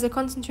has a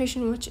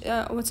concentration which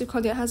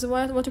has a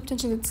water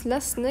potential that's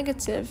less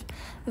negative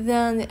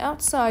than the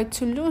outside,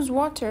 to lose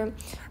water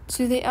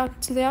to the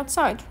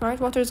outside, right?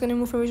 Water is going to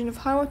move from a region of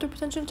high water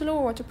potential to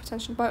lower water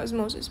potential by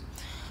osmosis,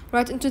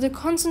 right, into the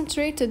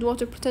concentrated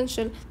water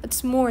potential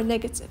that's more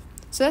negative.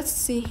 So let's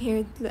see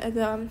here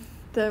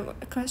the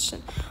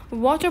question.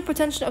 Water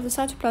potential of the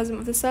cytoplasm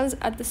of the cells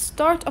at the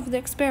start of the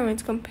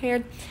experiment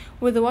compared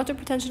with the water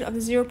potential of the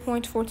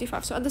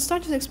 0.45. So at the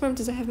start of the experiment,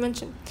 as I have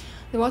mentioned,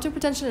 the water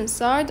potential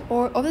inside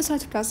or of the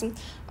cytoplasm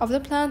of the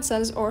plant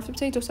cells or of the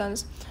potato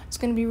cells is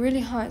going to be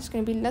really high. It's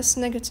going to be less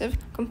negative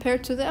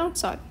compared to the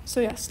outside.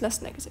 So yes,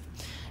 less negative.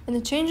 And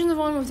the change in the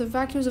volume of the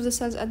vacuoles of the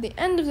cells at the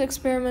end of the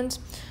experiment,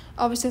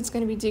 obviously it's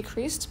going to be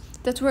decreased.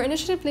 That were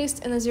initially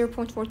placed in a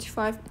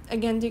 0.45,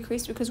 again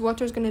decreased because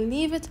water is going to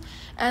leave it,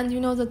 and you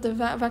know that the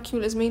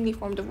vacuole is mainly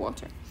formed of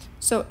water.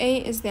 So A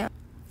is the answer.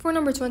 For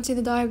number 20,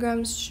 the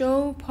diagrams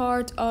shows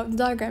part of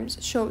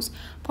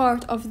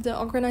the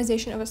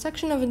organization of a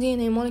section of a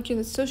DNA molecule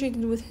that's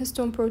associated with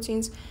histone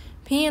proteins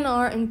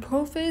PNR and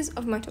prophase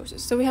of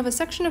mitosis. So we have a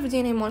section of a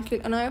DNA molecule,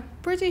 and I'm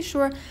pretty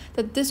sure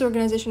that this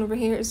organization over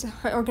here is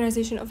the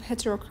organization of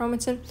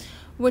heterochromatin,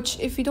 which,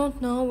 if you don't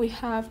know, we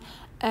have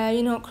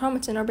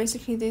chromatin are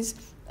basically these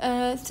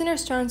thinner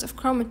strands of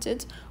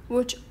chromatid,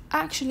 which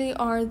actually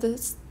are the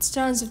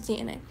strands of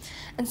DNA.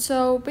 And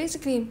so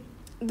basically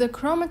the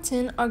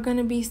chromatin are going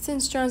to be thin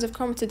strands of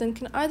chromatid and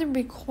can either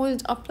be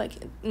coiled up like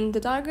in the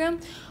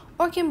diagram,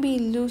 or can be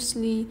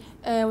loosely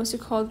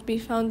be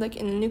found like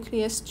in the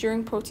nucleus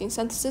during protein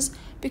synthesis,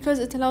 because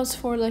it allows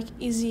for like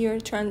easier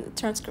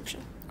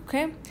transcription.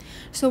 Okay,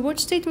 so which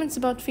statements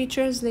about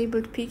features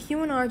labeled P,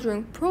 Q, and R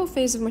during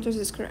prophase of mitosis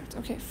is correct?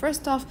 Okay,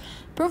 first off,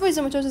 prophase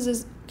of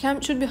mitosis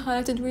should be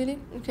highlighted really.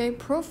 Okay, during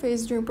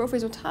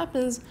prophase, what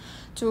happens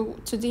to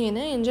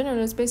DNA in general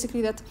is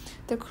basically that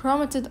the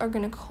chromatid are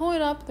going to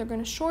coil up, they're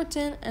going to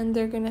shorten, and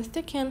they're going to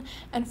thicken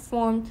and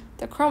form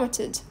the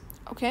chromatid.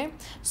 Okay,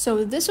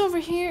 so this over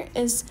here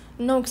is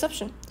no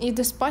exception.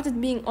 Despite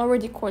it being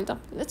already coiled up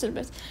a little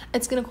bit,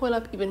 it's going to coil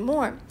up even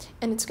more,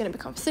 and it's going to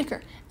become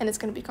thicker, and it's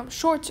going to become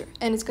shorter,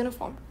 and it's going to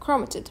form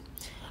chromatid.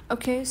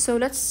 Okay, so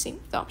let's see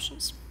the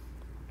options.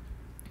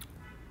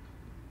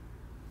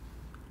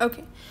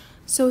 Okay,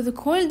 so the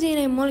coiled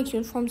DNA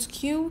molecule forms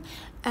Q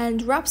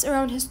and wraps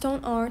around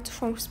histone R to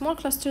form small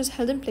clusters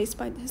held in place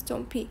by the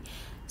histone P.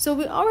 So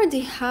we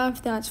already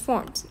have that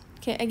formed.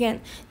 Okay,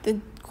 again,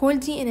 the coiled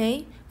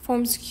DNA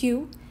forms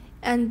Q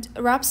and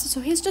wraps,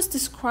 so he's just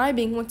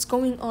describing what's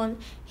going on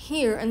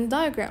here in the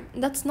diagram.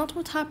 That's not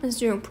what happens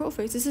during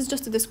prophase. This is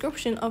just a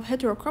description of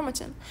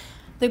heterochromatin.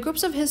 The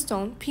groups of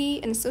histone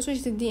P and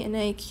associated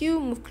DNA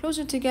Q move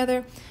closer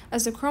together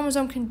as the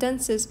chromosome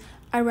condenses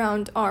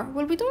around R.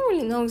 Well, we don't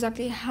really know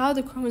exactly how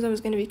the chromosome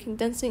is going to be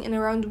condensing and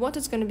around what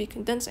it's going to be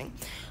condensing.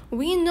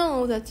 We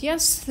know that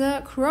yes,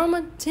 the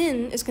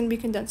chromatin is going to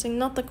be condensing,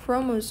 not the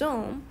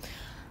chromosome,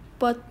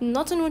 but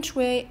not in which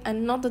way,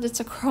 and not that it's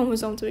a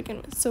chromosome to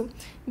begin with. So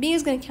B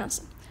is going to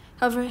cancel.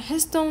 However,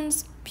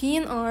 histones P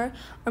and R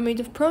are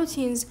made of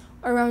proteins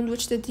around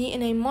which the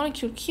DNA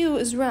molecule Q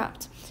is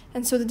wrapped,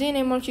 and so the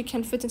DNA molecule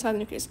can fit inside the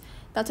nucleus.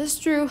 That is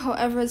true,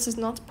 however, this is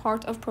not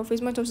part of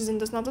prophase mitosis and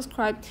does not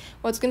describe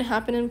what's going to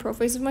happen in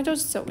prophase of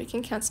mitosis, so we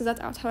can cancel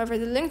that out. However,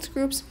 the linked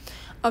groups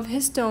of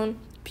histone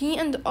P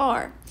and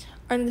R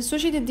and the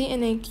associated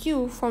DNA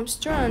Q form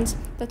strands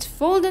that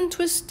fold and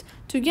twist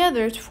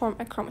together to form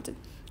a chromatid.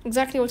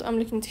 Exactly what I'm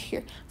looking to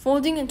here.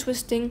 Folding and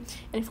twisting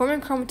and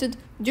forming chromatid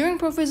during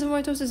prophase of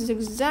mitosis is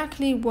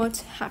exactly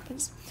what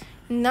happens.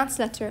 And that's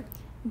letter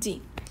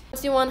D.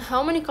 21.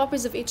 How many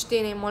copies of each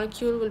DNA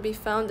molecule will be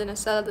found in a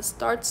cell at the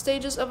start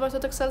stages of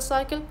mitotic cell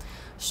cycle?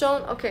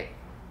 Shown, okay.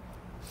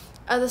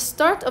 At the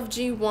start of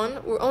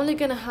G1, we're only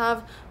going to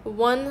have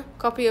one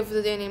copy of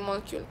the DNA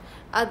molecule.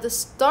 At the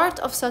start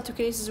of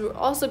cytokinesis, we're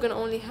also going to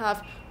only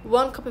have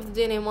one copy of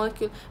the DNA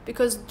molecule,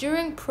 because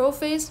during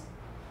prophase,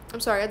 at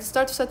the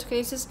start of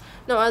cytokinesis,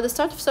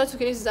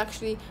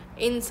 actually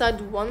inside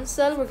one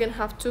cell we're gonna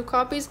have two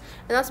copies,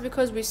 and that's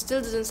because we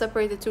still didn't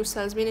separate the two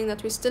cells, meaning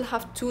that we still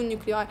have two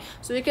nuclei.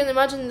 So you can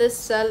imagine this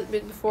cell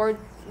before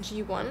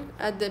G1,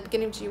 at the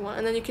beginning of G1,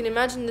 and then you can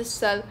imagine this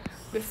cell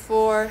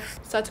before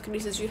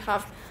cytokinesis. You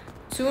have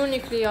two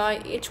nuclei,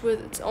 each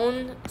with its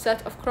own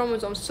set of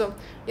chromosomes, so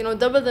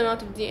double the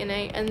amount of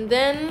DNA, and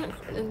then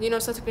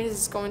cytokinesis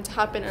is going to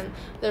happen, and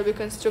there'll be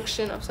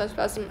constriction of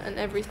cytoplasm and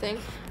everything.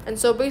 And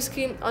so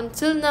basically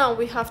until now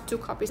we have two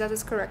copies. That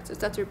is correct.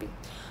 It's letter B.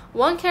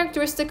 One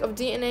characteristic of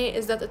DNA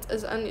is that it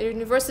is a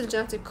universal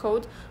genetic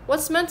code.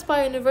 What's meant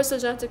by a universal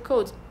genetic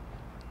code?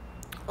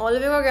 All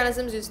living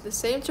organisms use the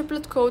same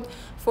triplet code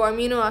for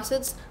amino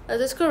acids.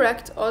 That is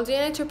correct. All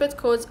DNA triplet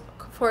codes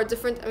for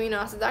different amino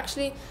acids.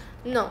 Actually,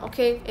 no,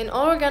 okay. In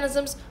all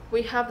organisms,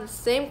 we have the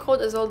same code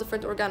as all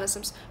different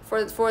organisms for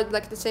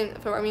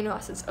amino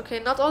acids. Okay,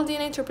 not all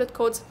DNA triplet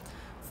codes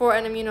for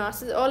an amino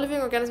acid. All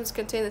living organisms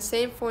contain the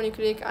same 4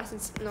 nucleic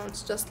acids. No,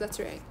 it's just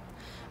letter A.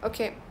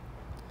 Okay.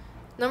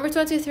 Number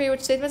 23,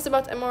 which statements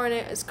about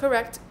mRNA is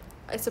correct?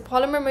 It's a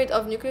polymer made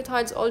of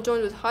nucleotides all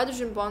joined with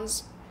hydrogen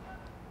bonds.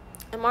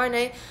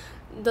 mRNA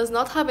does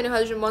not have any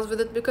hydrogen bonds with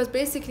it because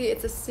basically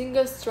it's a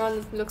single strand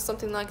that looks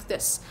something like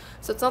this,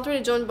 so it's not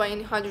really joined by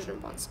any hydrogen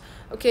bonds.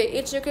 Okay,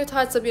 each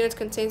nucleotide subunit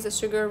contains the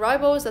sugar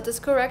ribose. That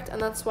is correct,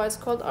 and that's why it's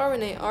called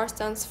RNA. R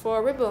stands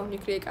for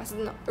ribonucleic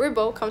acid. No,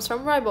 ribo comes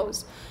from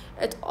ribose.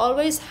 It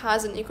always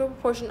has an equal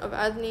proportion of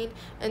adenine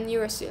and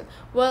uracil.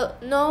 Well,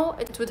 no,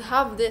 it would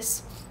have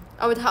this.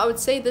 I would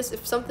say this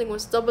if something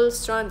was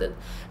double-stranded,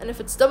 and if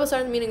it's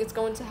double-stranded, meaning it's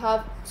going to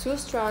have two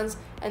strands,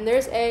 and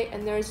there's A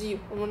and there's U,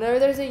 and whenever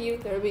there's a U,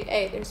 there will be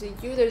A, there's a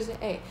U, there's an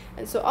A,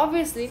 and so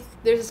obviously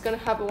there's just going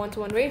to have a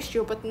 1-to-1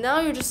 ratio. But now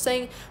you're just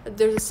saying that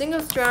there's a single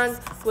strand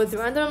with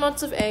random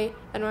amounts of A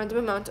and random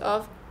amount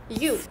of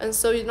U, and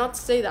so you not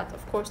say that,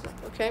 of course not.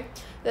 Okay,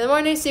 the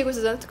mRNA sequence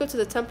is identical to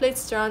the template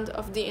strand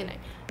of DNA.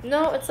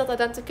 No, it's not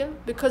identical,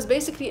 because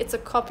basically it's a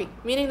copy,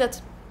 meaning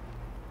that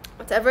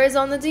whatever is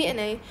on the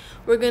DNA,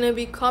 we're going to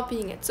be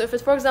copying it. So if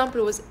it, for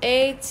example, was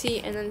A, T,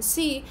 and then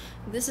C,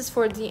 this is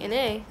for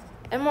DNA.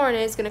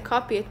 mRNA is going to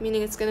copy it,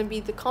 meaning it's going to be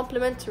the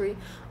complementary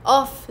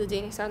of the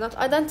DNA strand, not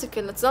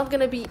identical. It's not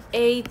going to be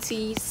A,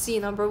 T, C,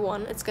 number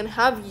 1. It's going to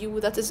have U,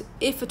 that is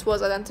if it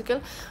was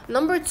identical.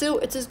 Number 2,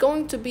 it is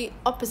going to be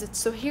opposite.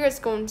 So here it's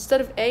going, instead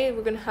of A,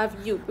 we're going to have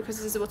U, because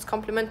this is what's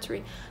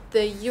complementary.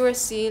 The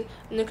uracil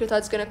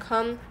nucleotide is going to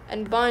come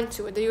and bind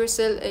to it. The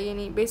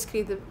uracil,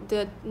 basically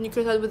the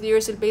nucleotide with the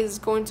uracil base is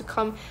going to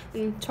come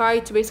and try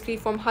to basically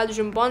form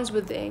hydrogen bonds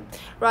with the A,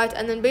 right?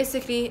 And then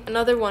basically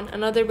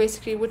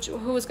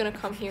who is going to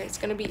come here? It's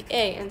going to be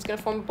A, and it's going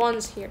to form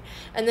bonds here.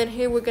 And then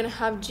here we're we're going to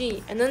have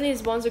G, and then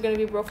these bonds are going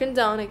to be broken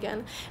down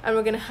again, and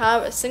we're going to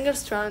have a single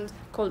strand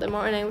called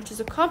mRNA, which is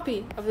a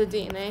copy of the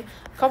DNA,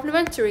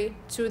 complementary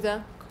to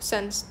the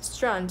sense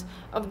strand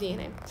of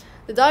DNA.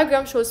 The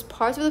diagram shows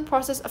part of the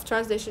process of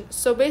translation,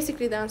 so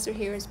basically the answer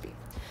here is B.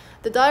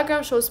 The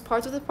diagram shows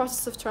part of the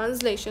process of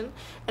translation,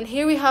 and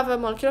here we have a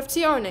molecule of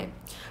tRNA.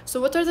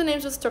 So what are the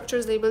names of the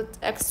structures labeled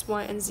X,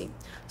 Y, and Z?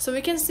 So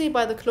we can see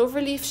by the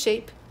cloverleaf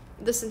shape,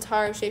 this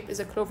entire shape is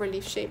a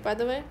cloverleaf shape, by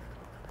the way.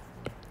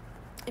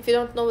 If you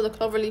don't know what the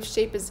cloverleaf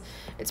shape is,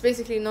 it's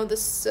basically,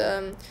 this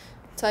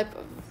type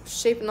of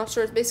shape, I'm not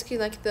sure, it's basically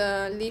like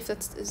the leaf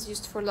that is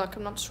used for luck,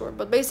 I'm not sure,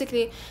 but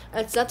basically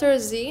it's letter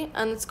Z,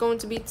 and it's going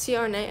to be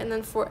tRNA, and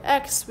then for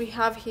X we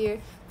have here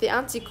the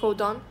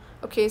anticodon.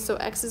 Okay, so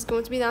X is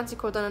going to be the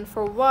anticodon, and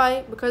for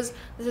Y, because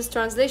this is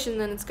translation,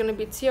 then it's going to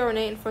be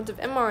tRNA in front of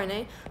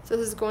mRNA, so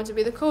this is going to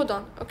be the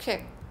codon.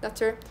 Okay,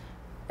 letter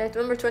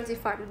number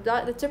 25.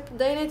 The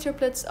DNA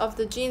triplets of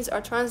the genes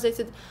are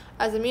translated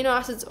as amino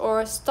acids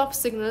or stop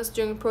signals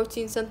during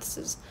protein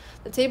synthesis.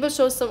 The table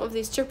shows some of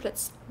these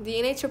triplets,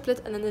 DNA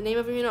triplet, and then the name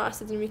of amino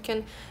acid,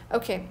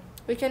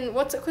 and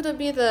what could it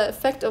be the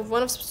effect of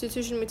one of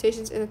substitution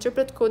mutations in the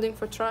triplet coding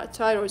for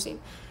tyrosine?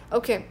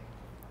 Okay.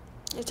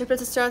 The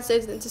triplet is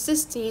translated into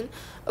cysteine.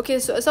 Okay,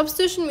 so a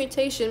substitution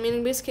mutation,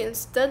 meaning basically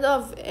instead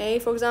of A,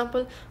 for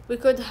example, we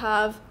could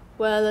have,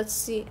 well, let's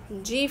see,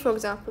 G, for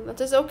example. That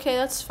is okay,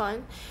 that's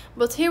fine.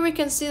 But here we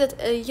can see that,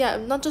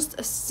 not just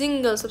a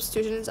single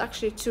substitution, it's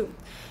actually two.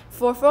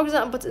 For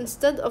example, but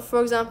instead of,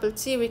 for example,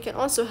 T, we can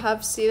also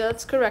have C.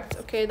 That's correct.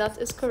 Okay, that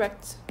is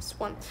correct. It's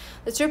one.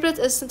 The triplet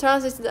is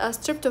translated as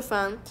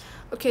tryptophan.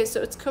 Okay,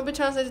 so it could be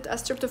translated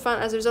as tryptophan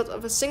as a result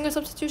of a single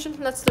substitution.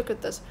 Let's look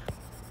at this.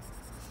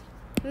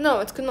 No,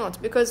 it could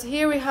not, because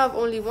here we have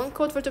only one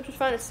code for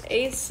tryptophan, it's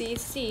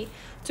ACC.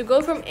 To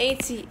go from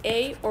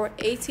ATA or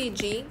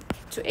ATG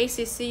to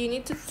ACC, you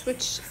need to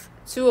switch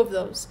two of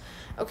those.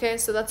 Okay,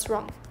 so that's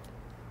wrong.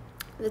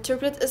 The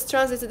triplet is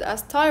translated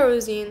as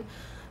tyrosine.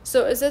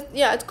 So is it?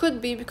 Yeah, it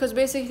could be, because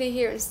basically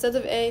here, instead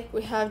of A,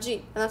 we have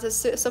G, and that's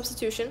a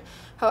substitution.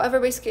 However,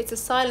 basically it's a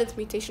silent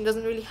mutation,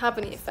 doesn't really have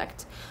any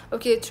effect.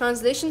 Okay,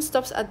 translation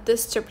stops at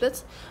this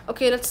triplet.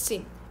 Okay, let's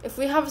see. If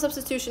we have a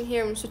substitution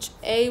here and switch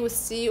A with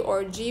C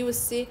or G with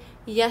C,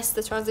 yes,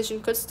 the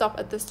translation could stop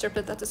at this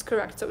triplet. That is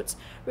correct. So it's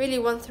really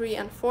 1, 3,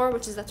 and 4,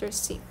 which is letter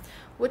C.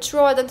 Which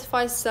row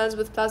identifies cells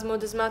with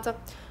plasmodesmata?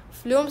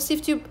 Phloem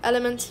sieve tube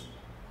element.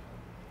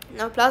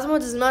 Now,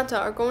 plasmodesmata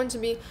are going to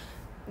be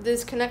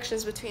these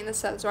connections between the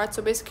cells, right?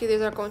 So basically,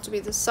 these are going to be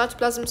the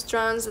cytoplasm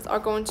strands that are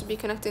going to be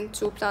connecting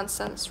to plant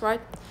cells,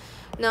 right?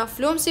 Now,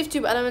 phloem sieve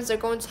tube elements are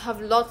going to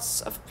have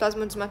lots of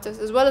plasmodesmata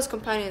as well as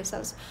companion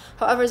cells.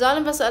 However,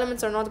 xylem vessel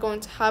elements are not going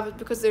to have it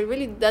because they're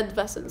really dead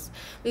vessels.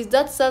 These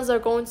dead cells are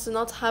going to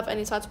not have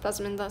any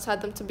cytoplasm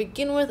inside them to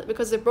begin with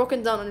because they're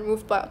broken down and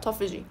removed by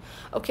autophagy.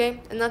 Okay,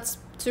 and that's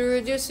to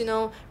reduce,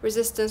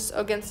 resistance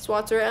against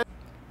water.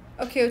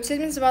 Okay, what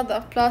statements about the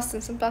aplast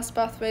and symplast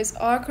pathways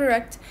are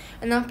correct.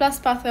 In the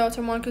aplast pathway,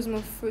 water molecules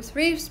move through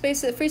free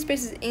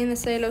spaces in the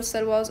cellulose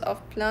cell walls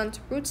of plant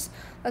roots.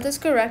 That is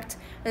correct.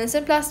 In the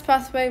symplast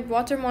pathway,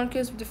 water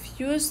molecules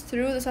diffuse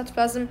through the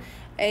cytoplasm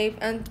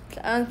and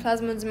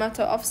plasmodesmata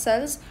of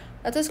cells.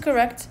 That is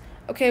correct.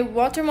 Okay,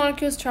 water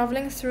molecules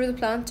traveling through the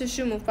plant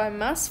tissue move by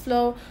mass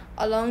flow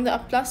along the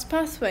aplast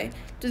pathway.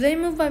 Do they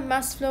move by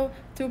mass flow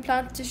through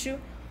plant tissue?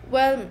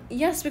 Well,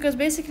 yes, because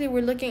basically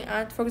we're looking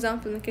at, for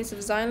example, in the case of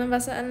xylem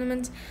vessel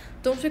element,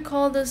 don't we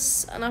call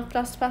this an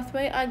aplast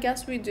pathway? I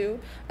guess we do.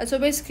 And so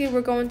basically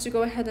we're going to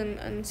go ahead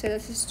and say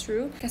that this is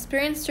true.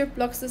 Casparian strip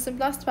blocks the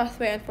symplast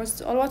pathway and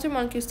forces all water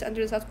molecules to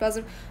enter the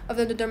cytoplasm of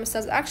the endodermal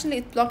cells. Actually,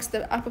 it blocks the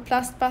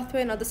apoplast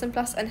pathway, not the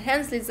symplast, and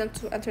hence leads them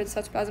to enter the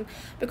cytoplasm,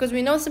 because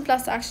we know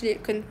symplast actually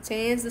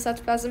contains the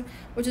cytoplasm,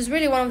 which is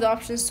really one of the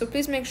options. So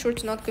please make sure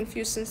to not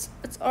confuse, since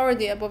it's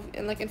already above,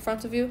 in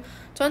front of you.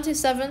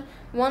 27,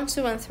 1,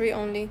 2, and 3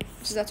 only,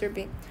 which is letter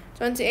B.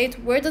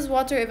 28. Where does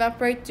water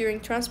evaporate during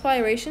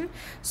transpiration?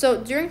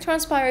 So during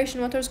transpiration,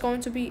 water is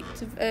going to be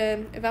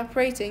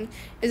evaporating.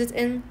 Is it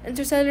in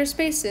intercellular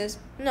spaces?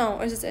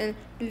 No. Is it in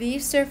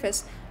leaf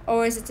surface?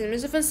 Or is it in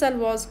mesophyll cell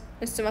walls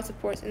and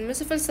stomatospores? In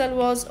mesophyll cell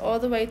walls all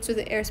the way to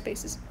the air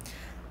spaces.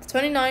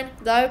 29.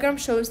 Diagram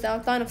shows the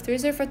outline of 3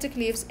 xerophytic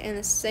leaves in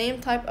the same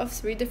type of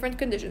 3 different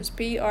conditions,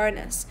 P, R, and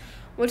S.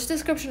 Which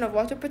description of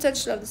water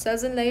potential of the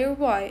cells in layer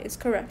Y is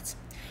correct?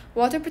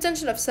 Water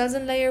potential of cells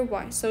in layer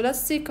Y. So let's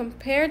see,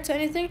 compared to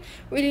anything?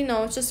 Really,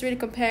 no, it's just really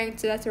comparing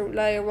to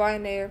layer Y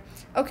and layer.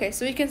 Okay,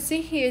 so we can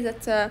see here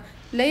that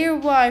layer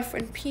Y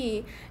in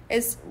P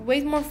is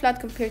way more flat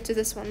compared to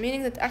this one,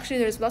 meaning that actually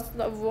there's lots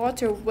of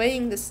water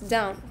weighing this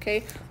down,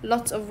 okay?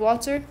 Lots of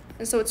water,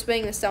 and so it's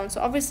weighing this down. So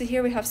obviously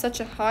here we have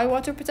such a high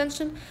water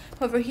potential.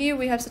 However, here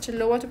we have such a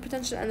low water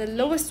potential, and the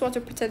lowest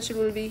water potential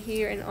will be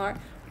here in our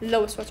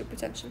lowest water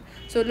potential.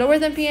 So lower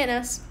than P and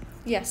S,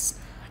 yes.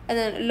 And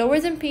then lower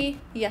than P,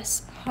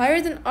 yes. Higher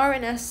than R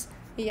and S,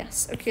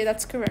 Yes, okay,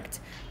 that's correct.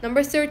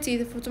 Number 30,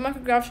 the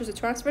photomicrograph shows the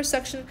transverse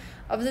section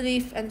of the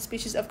leaf and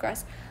species of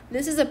grass.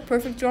 This is a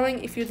perfect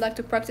drawing if you'd like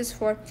to practice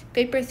for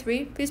paper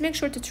 3. Please make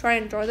sure to try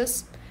and draw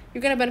this.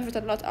 You're going to benefit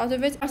a lot out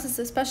of it. Grass is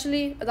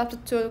especially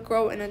adapted to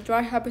grow in a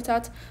dry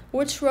habitat,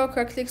 which row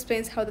correctly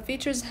explains how the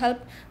features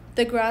help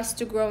the grass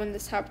to grow in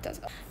this habitat.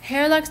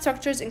 Hair-like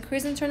structures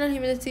increase internal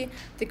humidity,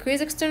 decrease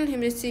external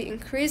humidity,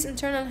 increase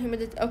internal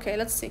humidity. Okay,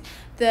 let's see.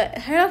 The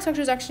hair-like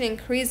structures actually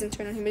increase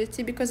internal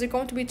humidity because they're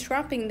going to be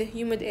trapping the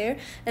humid air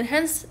and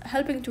hence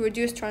helping to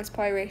reduce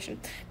transpiration.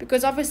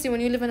 Because obviously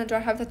when you live in a dry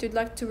habitat, you'd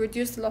like to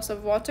reduce the loss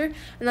of water,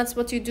 and that's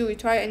what you do. You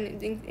try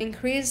and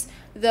increase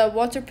the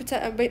water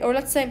or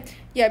let's say,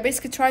 yeah,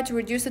 basically try to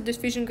reduce the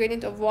diffusion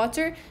gradient of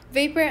water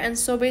vapor, and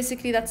so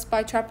basically that's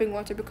by trapping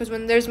water, because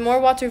when there's more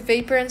water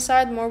vapor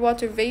inside, more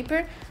water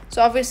vapor,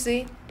 so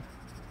obviously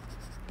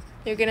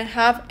you're going to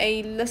have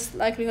a less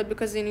likelihood,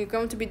 because then you're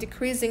going to be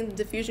decreasing the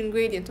diffusion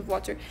gradient of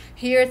water.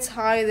 Here it's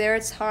high, there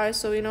it's high,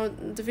 so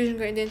diffusion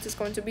gradient is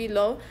going to be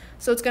low,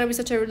 so it's going to be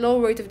such a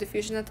low rate of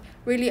diffusion that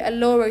really a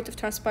low rate of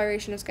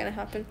transpiration is going to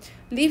happen.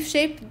 Leaf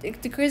shape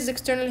decreases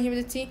external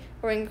humidity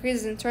or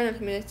increases internal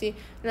humidity.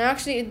 Now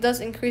actually it does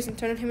increase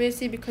internal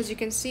humidity because you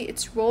can see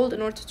it's rolled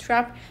in order to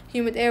trap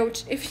humid air,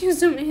 which if you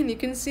zoom in you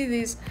can see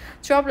these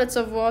droplets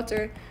of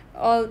water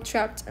all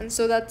trapped, and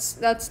so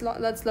that's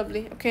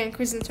lovely. Okay,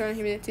 increase internal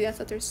humidity, that's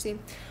letter C.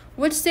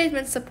 Which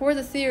statements support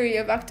the theory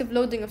of active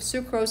loading of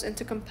sucrose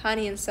into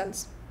companion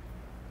cells?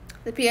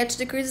 The pH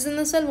decreases in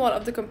the cell wall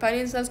of the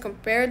companion cells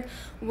compared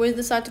with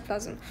the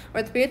cytoplasm,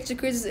 or the pH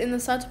decreases in the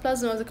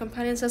cytoplasm of the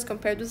companion cells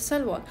compared with the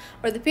cell wall,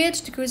 or the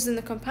pH decreases in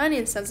the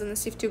companion cells and the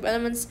sieve tube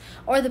elements,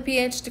 or the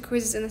pH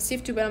decreases in the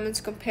sieve tube elements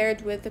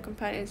compared with the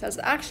companion cells.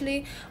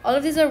 Actually, all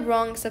of these are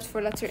wrong except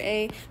for letter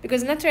A,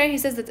 because in letter A he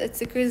says that it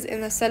decreases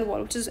in the cell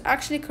wall, which is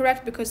actually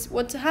correct, because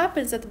what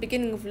happens at the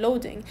beginning of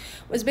loading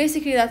was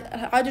basically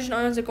that hydrogen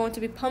ions are going to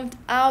be pumped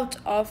out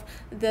of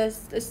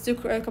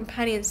the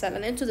companion cell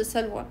and into the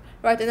cell wall,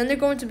 right? And then they're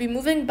going to be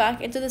moving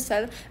back into the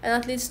cell, and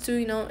that leads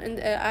to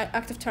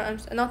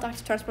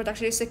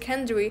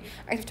secondary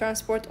active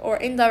transport or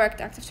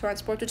indirect active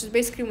transport, which is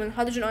basically when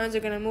hydrogen ions are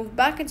going to move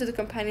back into the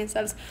companion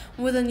cells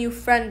with a new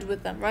friend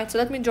with them, right? So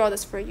let me draw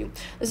this for you.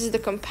 This is the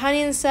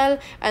companion cell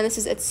and this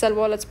is its cell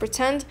wall, let's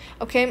pretend.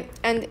 Okay,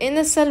 and in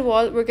the cell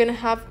wall we're going to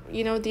have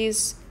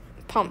these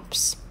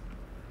pumps.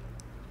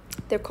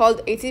 They're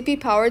called ATP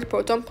powered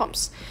proton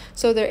pumps.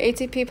 So they're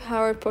ATP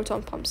powered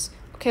proton pumps.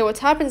 Okay, what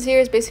happens here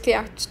is basically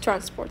active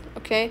transport,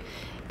 okay?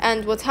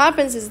 And what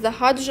happens is the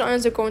hydrogen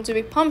ions are going to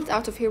be pumped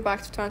out of here by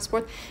active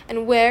transport,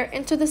 and where?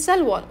 Into the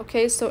cell wall,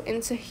 okay? So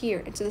into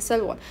here, into the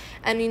cell wall.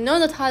 And we know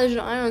that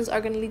hydrogen ions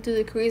are going to lead to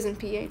a decrease in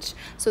pH.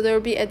 So there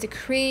will be a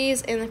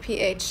decrease in the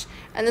pH.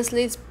 And this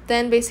leads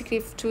then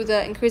basically to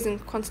the increase in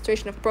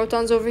concentration of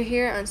protons over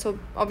here, and so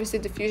obviously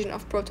diffusion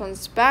of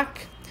protons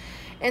back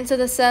into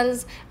the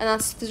cells, and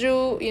that's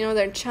through,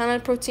 their channel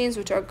proteins,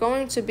 which are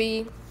going to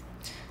be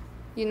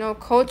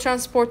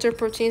co-transporter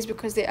proteins,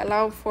 because they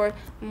allow for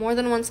more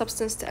than one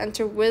substance to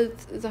enter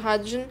with the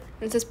hydrogen.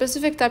 And it's a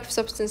specific type of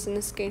substance. In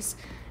this case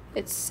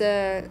it's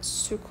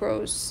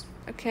sucrose,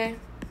 okay,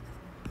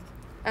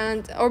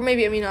 or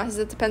maybe amino acids.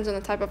 It depends on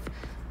the type of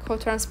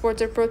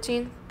co-transporter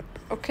protein,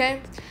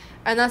 okay.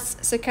 And that's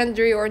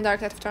secondary or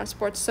indirect active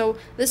transport. So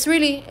this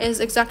really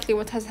is exactly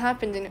what has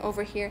happened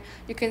over here.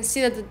 You can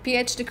see that the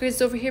pH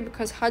decreases over here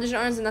because hydrogen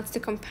ions, and that's the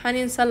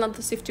companion cell, not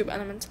the sieve tube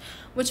element.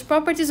 Which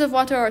properties of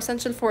water are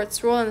essential for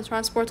its role in the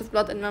transport of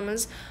blood in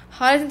mammals?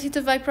 High intensity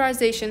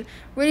vaporization.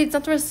 Really, it's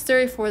not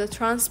necessary for the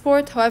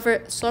transport.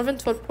 However,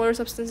 solvent for polar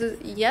substances,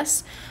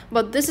 yes.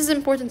 But this is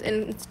important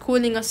in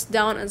cooling us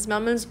down as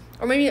mammals,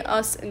 or maybe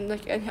us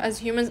as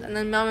humans, and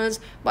then mammals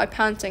by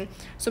panting.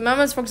 So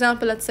mammals, for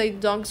example, let's say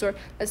dogs, or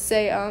let's say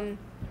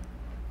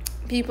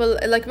people,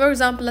 like for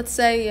example, let's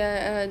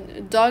say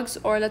dogs,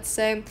 or let's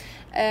say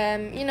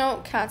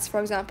cats,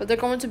 for example. They're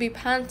going to be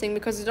panting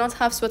because they don't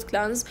have sweat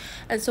glands,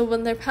 and so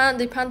when they pant,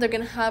 they're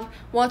going to have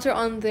water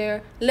on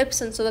their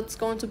lips, and so that's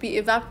going to be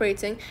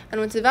evaporating.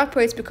 And when it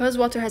evaporates, because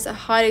water has a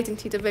high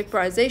latent heat of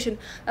vaporization,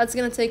 that's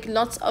going to take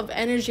lots of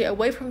energy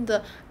away from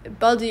the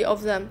body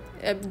of the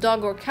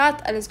dog or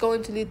cat, and it's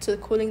going to lead to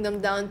cooling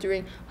them down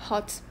during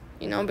hot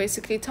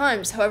basically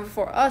times. However,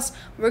 for us,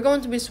 we're going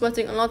to be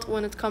sweating a lot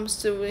when it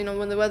comes to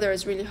when the weather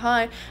is really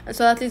high, and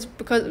so that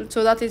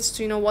leads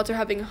to water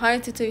having high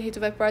heat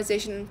of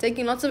vaporization and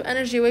taking lots of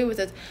energy away with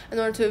it in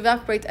order to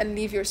evaporate and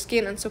leave your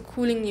skin, and so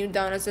cooling you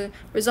down as a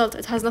result.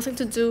 It has nothing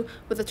to do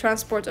with the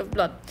transport of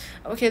blood.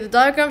 Okay, the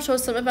diagram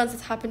shows some events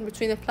that happen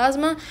between the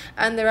plasma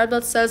and the red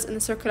blood cells in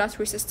the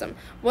circulatory system.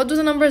 What do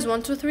the numbers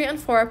 1, 2, 3, and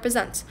 4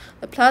 represent?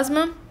 The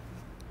plasma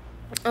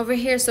over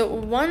here, so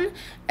 1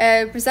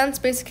 represents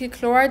basically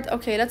chloride.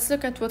 Okay, let's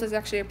look at what it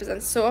actually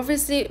represents. So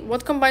obviously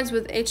what combines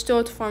with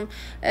H2O to form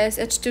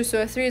H2,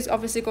 so 3 is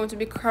obviously going to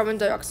be carbon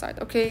dioxide.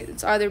 Okay,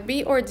 it's either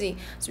B or D,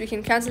 so we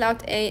can cancel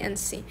out A and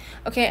C.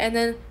 Okay, and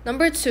then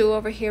number 2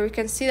 over here, we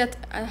can see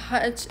that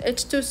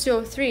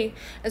H2CO3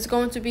 is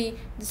going to be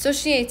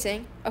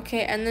dissociating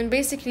okay, and then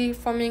basically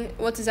forming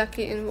what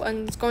exactly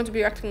and it's going to be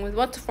reacting with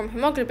what to form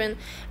hemoglobin,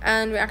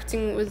 and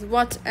reacting with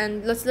what.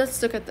 And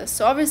let's look at this.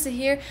 So obviously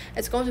here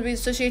it's going to be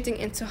dissociating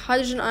into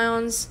hydrogen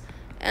ions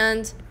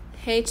and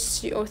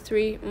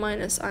HCO3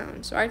 minus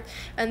ions, right?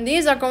 And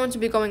these are going to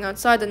be going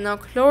outside, and now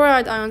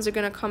chloride ions are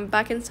going to come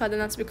back inside, and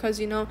that's because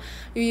you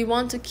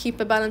want to keep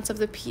a balance of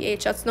the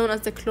pH. That's known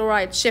as the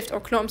chloride shift, or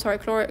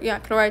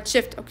chloride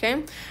shift,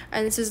 okay?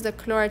 And this is the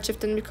chloride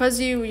shift, and because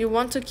you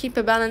want to keep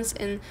a balance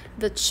in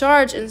the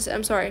charge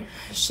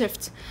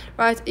shift,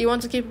 right? You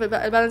want to keep a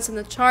balance in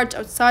the charge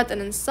outside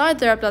and inside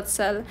the red blood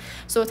cell.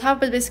 So what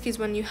happens basically is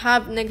when you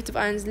have negative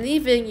ions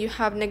leaving, you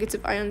have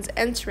negative ions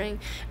entering,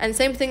 and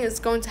same thing is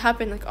going to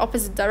happen like opposite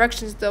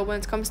directions though when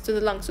it comes to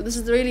the lungs. So this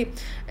is really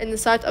in the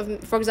side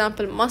of, for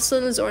example,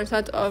 muscles, or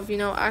inside of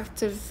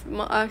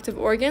active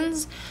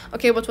organs,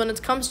 okay? But when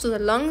it comes to the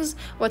lungs,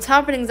 what's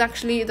happening is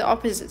actually the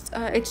opposite.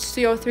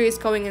 HCO3 is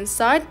going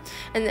inside,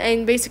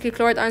 and basically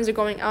chloride ions are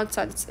going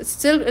outside. It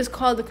still is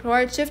called the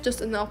chloride shift,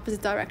 just in the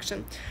opposite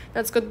direction.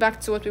 Let's go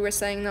back to what we were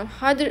saying. Now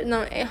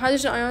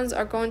hydrogen ions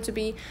are going to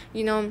be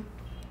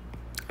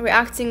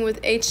reacting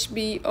with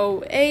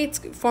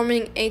HbO8,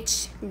 forming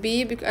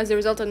Hb as a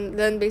result, and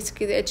then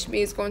basically the Hb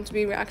is going to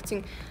be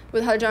reacting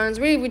with hydrogen ions.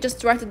 Really, we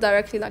just write it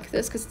directly like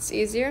this because it's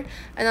easier,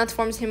 and that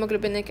forms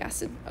hemoglobinic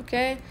acid,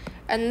 okay?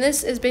 And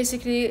this is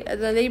basically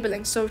the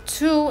labeling. So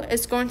 2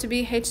 is going to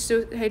be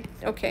H2,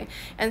 okay,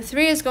 and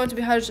 3 is going to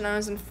be hydrogen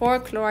ions, and 4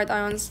 chloride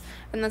ions,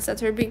 and that's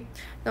letter B.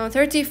 Now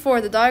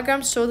 34, the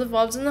diagrams show the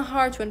valves in the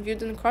heart when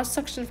viewed in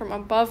cross-section from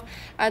above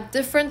at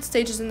different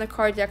stages in the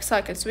cardiac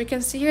cycle. So we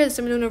can see here the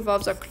semilunar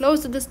valves are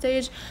closed at this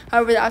stage,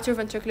 however the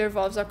atrioventricular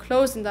valves are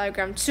closed in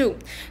diagram 2.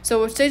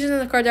 So what stages in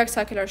the cardiac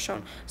cycle are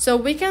shown? So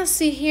we can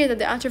see here that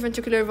the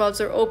atrioventricular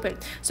valves are open.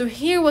 So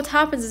here what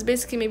happens is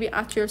basically maybe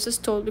atrial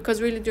systole,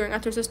 because really during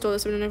atrial systole the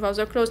semilunar valves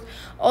are closed.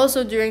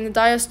 Also during the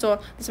diastole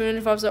the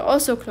semilunar valves are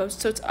also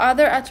closed. So it's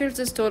either atrial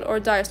systole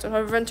or diastole.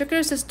 However,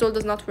 ventricular systole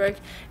does not work,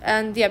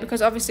 and yeah,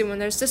 because obviously when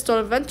there's systole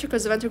of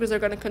ventricles, the ventricles are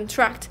going to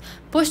contract,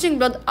 pushing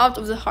blood out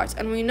of the heart.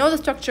 And we know the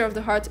structure of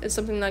the heart is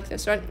something like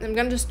this, right? I'm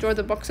going to just draw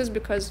the boxes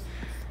because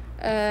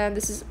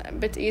this is a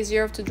bit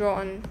easier to draw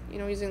on,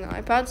 using the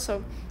iPad.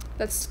 So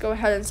let's go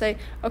ahead and say,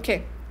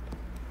 okay,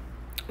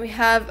 we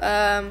have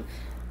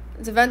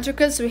the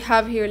ventricles. We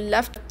have here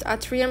left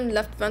atrium,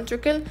 left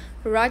ventricle,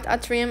 right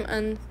atrium,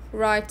 and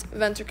right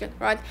ventricle,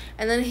 right?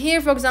 And then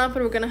here, for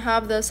example, we're going to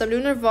have the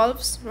semilunar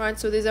valves, right?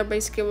 So these are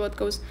basically what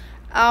goes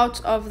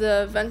out of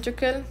the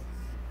ventricle,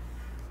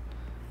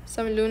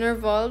 semilunar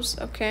valves,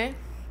 okay,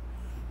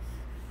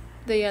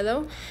 the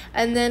yellow.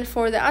 And then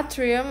for the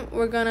atrium,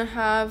 we're gonna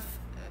have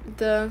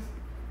the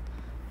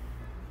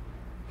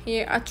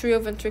here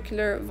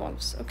atrioventricular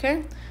valves,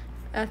 okay,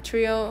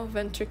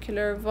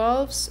 atrioventricular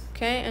valves,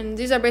 okay. And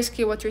these are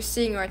basically what you're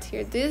seeing right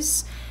here.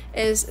 This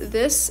is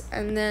this,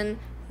 and then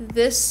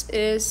this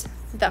is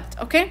that,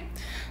 okay.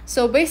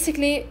 So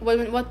basically, when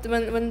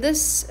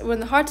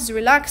the heart is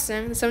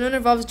relaxing, the semilunar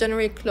valves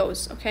generally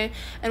close, okay.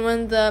 And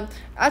when the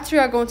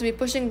atria are going to be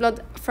pushing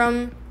blood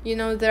from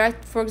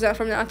for example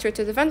from the atria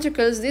to the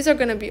ventricles, these are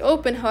going to be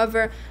open.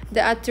 However,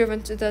 the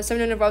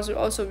semilunar valves will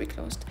also be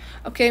closed,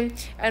 okay.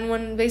 And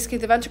when basically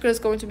the ventricle is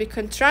going to be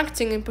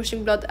contracting and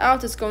pushing blood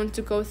out, it's going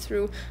to go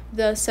through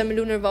the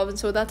semilunar valve, and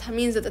so that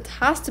means that it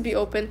has to be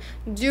open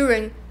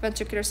during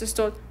ventricular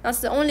systole. That's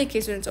the only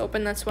case when it's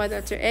open. That's why the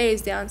letter A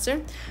is the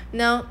answer.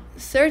 Now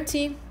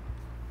 35,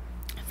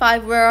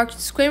 where are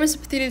squamous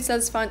epithelial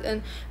cells found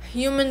in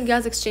human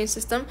gas exchange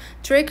system?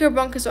 Trachea,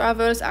 bronchus, or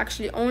alveolus?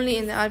 Actually only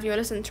in the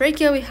alveolus. In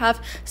trachea we have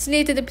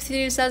ciliated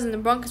epithelial cells, in the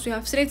bronchus we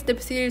have ciliated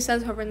epithelial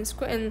cells. However, in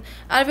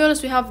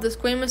alveolus we have the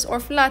squamous or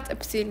flat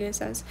epithelial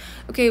cells.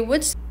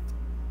 Which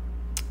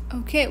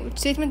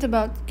statement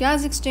about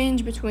gas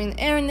exchange between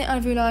air in the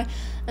alveoli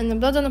and the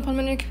blood on the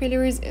pulmonary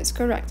capillaries is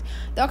correct?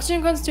 The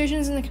oxygen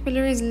concentrations in the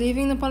capillaries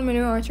leaving the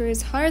pulmonary artery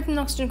is higher than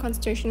the oxygen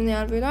concentration in the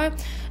alveoli.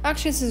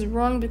 Actually, this is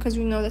wrong, because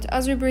we know that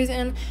as we breathe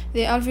in,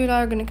 the alveoli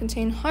are going to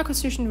contain high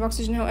concentration of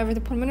oxygen. However,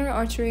 the pulmonary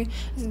artery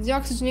is a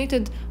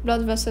deoxygenated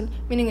blood vessel,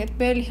 meaning it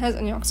barely has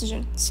any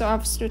oxygen. So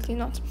absolutely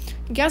not.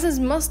 Gases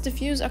must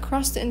diffuse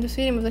across the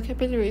endothelium of the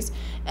capillaries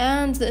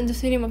and the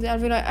endothelium of the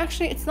alveoli.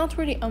 Actually, it's not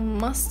really a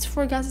must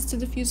for gases to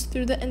diffuse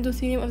through the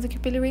endothelium of the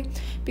capillary,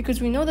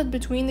 because we know that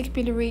between the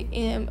capillary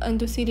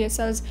endothelial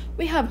cells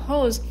we have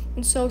holes,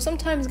 and so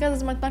sometimes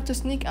gases might like to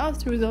sneak out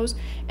through those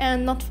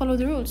and not follow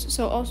the rules,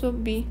 so also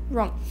be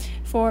wrong.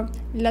 For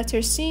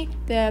letter C,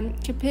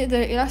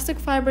 the elastic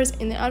fibers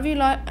in the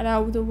alveoli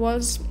allow the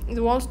walls of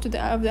the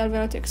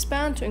alveoli to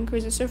expand to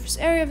increase the surface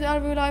area of the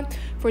alveoli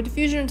for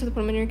diffusion into the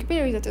pulmonary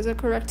capillary. That is a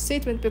correct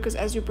statement, because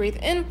as you breathe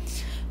in,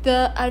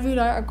 the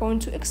alveoli are going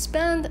to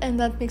expand, and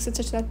that makes it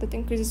such that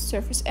increases the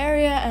surface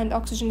area, and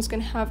oxygen is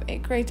going to have a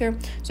greater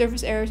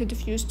surface area to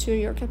diffuse to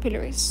your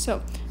capillaries.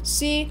 So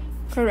C,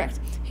 correct.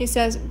 He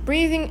says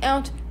breathing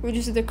out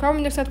reduces the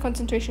carbon dioxide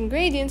concentration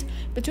gradient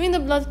between the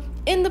blood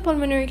in the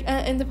pulmonary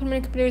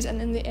capillaries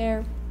and in the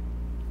air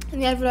in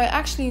the alveoli?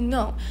 Actually,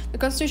 no. The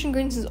concentration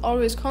gradient is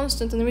always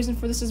constant, and the reason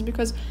for this is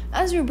because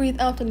as you breathe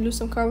out and lose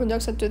some carbon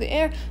dioxide to the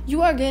air,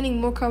 you are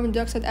gaining more carbon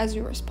dioxide as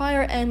you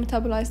respire and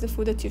metabolize the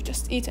food that you've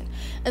just eaten.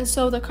 And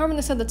so the carbon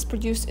dioxide that's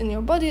produced in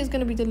your body is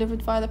going to be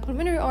delivered via the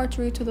pulmonary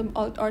artery to the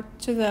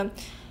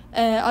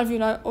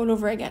alveoli all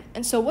over again.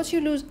 And so what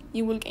you lose,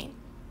 you will gain.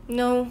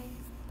 No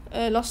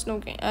loss, no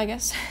gain, I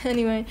guess.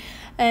 Anyway,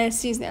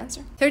 C is the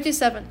answer.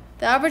 37.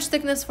 The average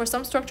thickness for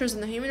some structures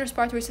in the human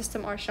respiratory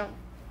system are shown.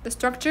 The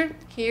structure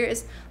here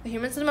is the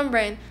human cell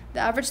membrane. The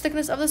average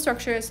thickness of the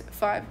structure is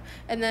 5.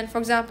 And then, for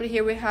example,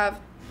 here we have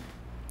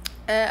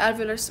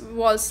alveolar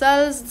wall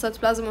cells,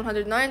 cytoplasm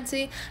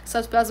 190,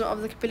 cytoplasm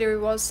of the capillary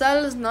wall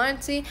cells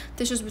 90,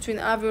 tissues between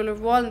the alveolar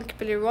wall and the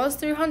capillary walls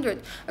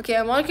 300. Okay,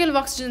 a molecule of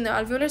oxygen in the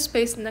alveolar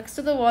space next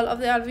to the wall of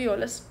the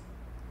alveolus.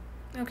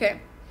 Okay.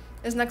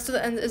 Is in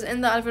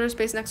the alveolar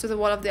space next to the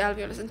wall of the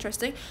alveolus.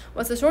 Interesting.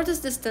 What's the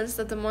shortest distance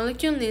that the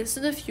molecule needs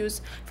to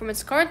diffuse from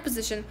its current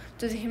position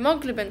to the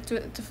hemoglobin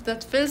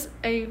that fills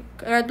a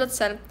red blood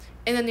cell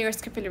in the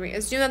nearest capillary?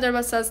 Assume that the red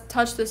blood cells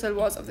touch the cell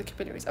walls of the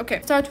capillaries.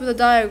 Okay, start with a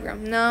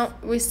diagram. Now,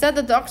 we said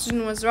that the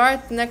oxygen was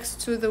right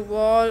next to the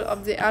wall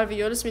of the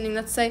alveolus, meaning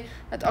let's say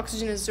that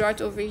oxygen is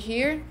right over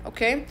here,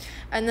 okay?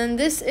 And then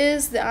this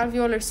is the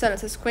alveolar cell,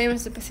 it's a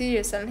squamous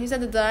epithelial cell. And he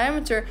said the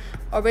diameter,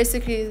 or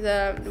basically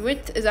the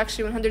width, is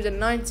actually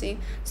 190.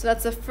 So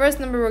that's the first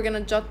number we're going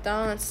to jot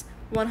down. It's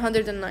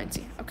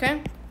 190,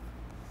 okay?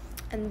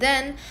 And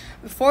then,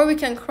 before we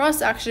can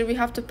cross, actually, we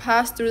have to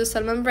pass through the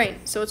cell membrane.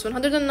 So it's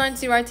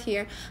 190 right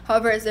here.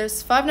 However,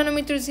 there's 5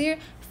 nanometers here,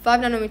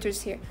 5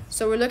 nanometers here.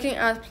 So we're looking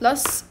at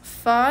plus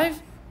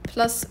 5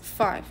 plus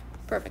 5.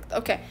 Perfect.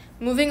 Okay,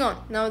 moving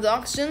on. Now the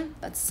oxygen,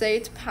 let's say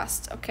it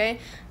passed, okay?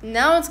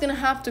 Now it's going to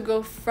have to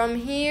go from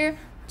here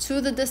to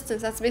the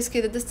distance. That's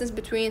basically the distance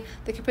between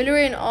the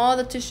capillary and all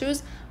the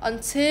tissues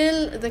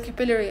until the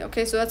capillary,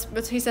 okay? So that's,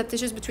 but he said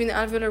tissues between the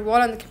alveolar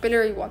wall and the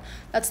capillary wall.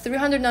 That's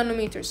 300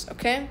 nanometers,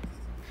 okay?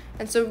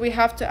 And so we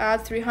have to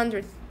add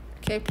 300,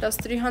 okay, plus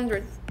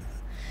 300.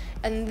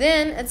 And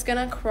then it's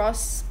gonna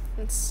cross,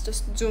 let's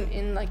just zoom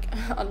in like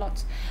a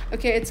lot.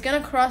 Okay, it's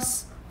gonna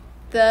cross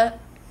the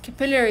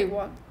capillary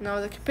wall. Now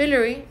the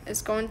capillary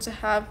is going to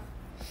have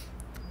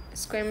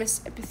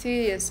squamous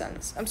epithelial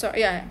cells.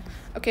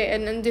 Okay,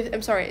 and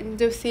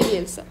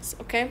endothelial cells,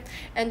 okay?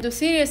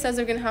 Endothelial cells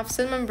are gonna have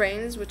cell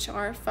membranes, which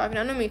are 5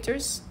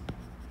 nanometers.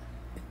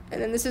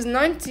 And then this is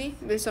 90,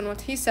 based on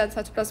what he said,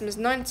 cytoplasm is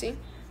 90.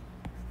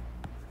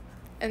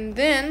 And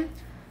then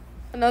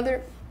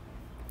another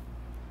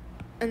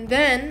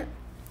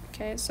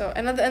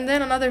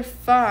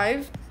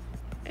 5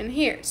 in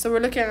here. So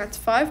we're looking at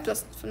 5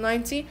 plus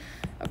 90,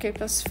 okay,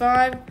 plus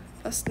 5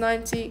 plus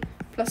 90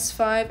 plus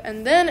 5,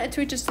 and then it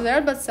reaches to the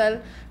red blood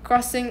cell,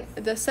 crossing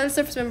the cell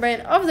surface membrane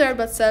of the red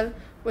blood cell,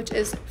 which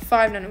is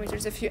 5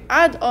 nanometers. If you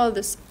add all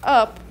this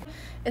up,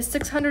 it's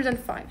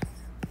 605,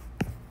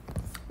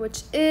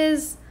 which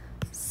is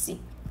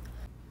C.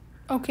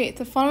 Okay,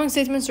 the following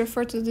statements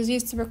refer to the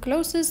disease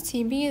tuberculosis,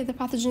 TB. The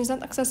pathogen is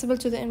not accessible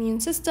to the immune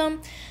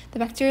system. The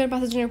bacterial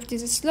pathogen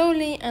reproduces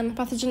slowly, and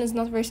the pathogen is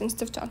not very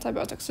sensitive to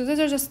antibiotics. So these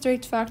are just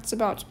straight facts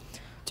about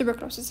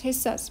tuberculosis. He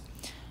says,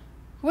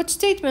 which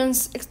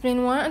statements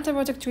explain why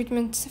antibiotic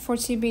treatment for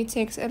TB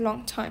takes a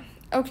long time?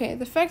 Okay,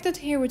 the fact that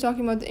here we're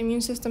talking about the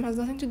immune system has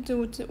nothing to do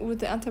with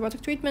the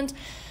antibiotic treatment,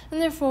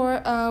 and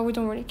therefore we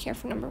don't really care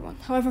for number 1.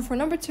 However, for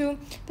number 2,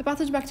 the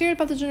bacterial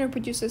pathogen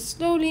reproduces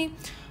slowly.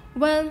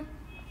 Well,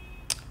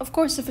 of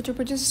course, if it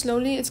reproduces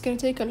slowly, it's going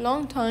to take a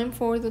long time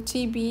for the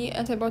TB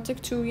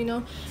antibiotic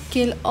to,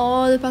 kill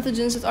all the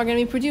pathogens that are going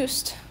to be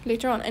produced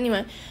later on.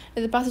 Anyway,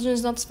 if the pathogen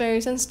is not very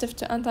sensitive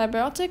to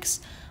antibiotics,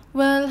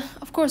 well,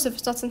 of course, if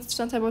it's not sensitive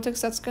to antibiotics,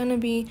 that's going to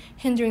be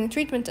hindering the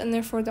treatment, and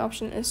therefore the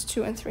option is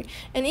 2 and 3.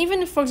 And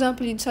even if, for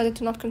example, you decided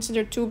to not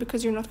consider 2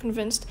 because you're not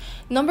convinced,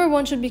 number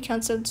 1 should be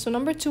cancelled, so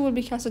number 2 will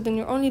be cancelled, and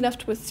you're only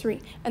left with 3.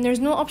 And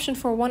there's no option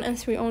for 1 and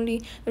 3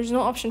 only, there's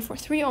no option for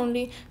 3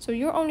 only, so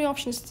your only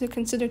option is to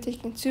consider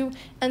taking 2,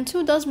 and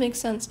 2 does make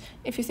sense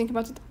if you think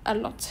about it a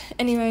lot.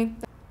 Anyway,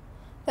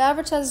 the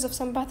average sizes of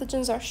some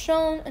pathogens are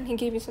shown, and he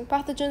gave you some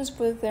pathogens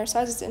with their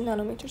sizes in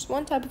nanometers.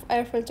 One type of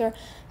air filter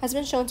has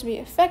been shown to be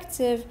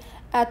effective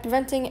at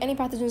preventing any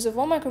pathogens of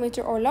 1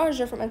 micrometer or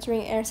larger from entering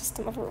the air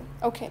system of a room.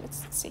 Okay,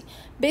 let's see.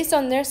 Based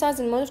on their size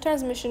and mode of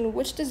transmission,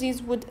 which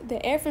disease would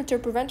the air filter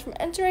prevent from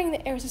entering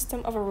the air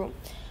system of a room?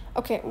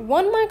 Okay,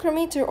 1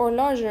 micrometer or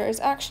larger is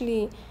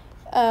actually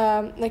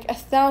like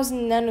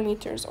 1,000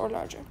 nanometers or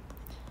larger.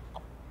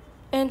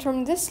 And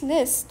from this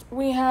list,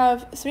 we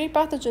have 3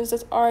 pathogens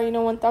that are,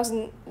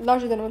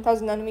 larger than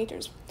 1,000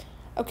 nanometers.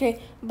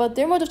 Okay, but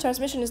their mode of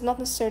transmission is not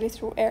necessarily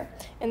through air.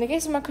 In the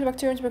case of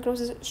Mycobacterium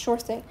tuberculosis, sure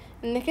thing.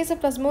 In the case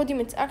of Plasmodium,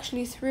 it's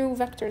actually through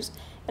vectors,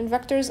 and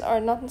vectors are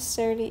not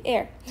necessarily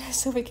air,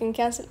 so we can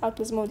cancel out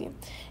Plasmodium.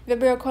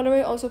 Vibrio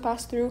cholerae also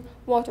pass through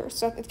water,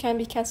 so it can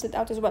be cancelled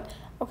out as well.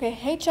 Okay,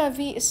 HIV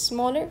is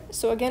smaller,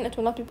 so again, it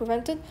will not be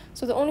prevented.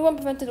 So the only one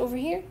prevented over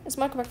here is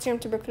Mycobacterium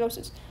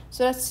tuberculosis.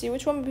 So let's see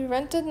which one will be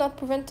prevented. Not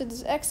prevented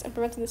is X, and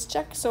prevented is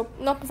check. So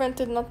not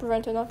prevented, not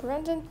prevented, not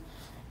prevented.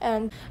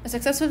 And a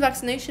successful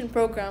vaccination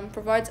program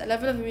provides a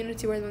level of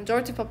immunity where the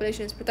majority of the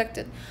population is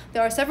protected.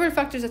 There are several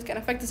factors that can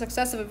affect the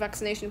success of a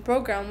vaccination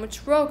program,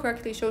 which Rowe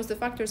correctly shows the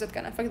factors that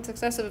can affect the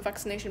success of a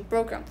vaccination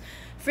program.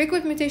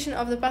 Frequent mutation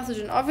of the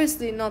pathogen,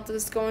 obviously not that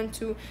it's going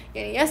to,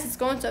 yes, it's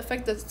going to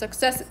affect the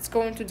success, it's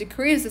going to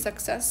decrease the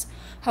success.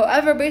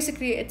 However,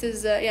 basically it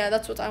is,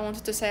 that's what I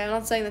wanted to say. I'm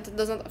not saying that it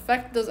does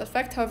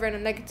affect, however, in a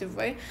negative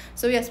way.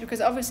 So yes,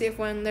 because obviously if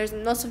when there's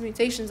lots of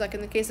mutations, like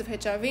in the case of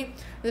HIV,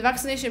 the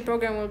vaccination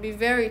program will be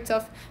very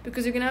tough,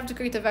 because you're going to have to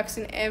create a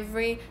vaccine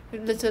every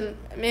little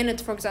minute.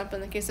 For example,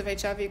 in the case of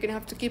HIV, you're going to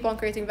have to keep on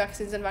creating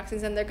vaccines,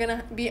 and they're going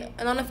to be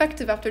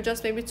non-effective after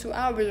just maybe 2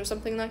 hours or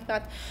something like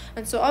that.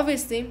 And so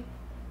obviously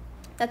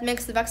that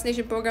makes the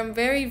vaccination program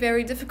very,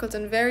 very difficult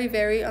and very,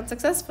 very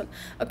unsuccessful.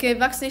 Okay,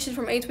 vaccination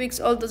from 8 weeks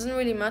old doesn't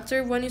really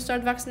matter when you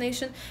start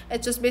vaccination.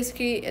 It just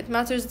basically, it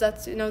matters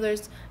that,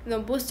 there's,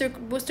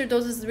 booster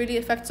doses really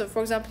affect. So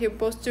for example, your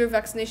booster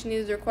vaccination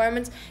needs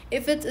requirements.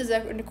 If it is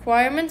a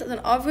requirement,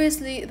 then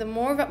obviously the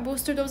more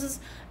booster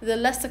doses, the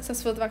less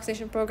successful the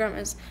vaccination program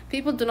is.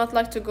 People do not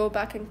like to go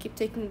back and keep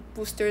taking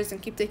boosters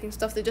and keep taking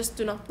stuff. They just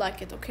do not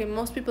like it. Okay,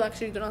 most people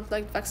actually do not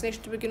like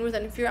vaccination to begin with,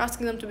 and if you're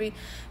asking them to be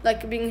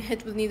like being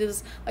hit with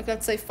needles, like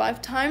let's say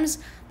 5 times,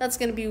 that's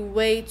going to be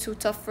way too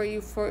tough for you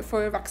for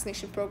your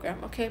vaccination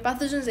program. Okay,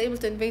 pathogens able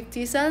to invade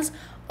T cells.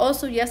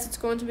 Also, yes, it's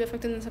going to be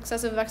affecting the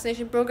success of the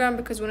vaccination program,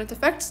 because when it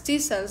affects T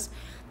cells,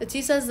 the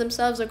T cells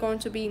themselves are going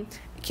to be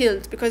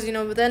killed, because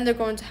then they're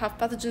going to have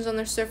pathogens on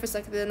their surface,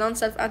 like the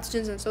non-self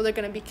antigens, and so they're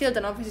going to be killed.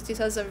 And obviously T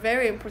cells are a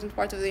very important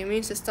part of the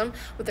immune system,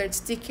 whether it's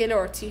T killer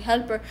or T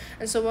helper.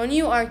 And so when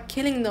you are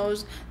killing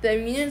those, the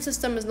immune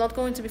system is not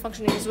going to be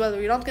functioning as well.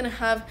 You're not going to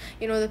have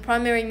the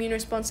primary immune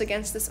response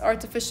against this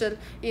artificial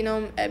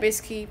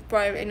basically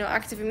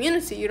active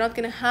immunity. You're not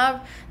going to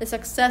have the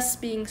success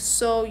being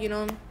so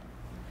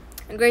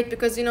great,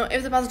 because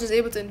if the pathogen is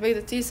able to invade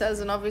the T cells,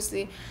 then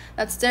obviously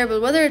that's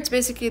terrible, whether it's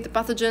basically the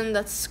pathogen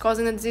that's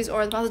causing the disease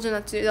or the pathogen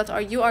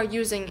that you are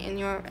using in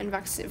your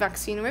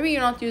vaccine, or maybe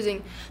you're not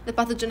using the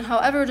pathogen.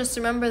 However, just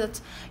remember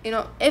that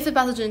if the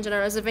pathogen in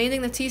general is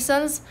invading the T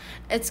cells,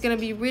 it's going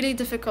to be really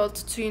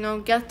difficult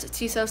to get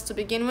T cells to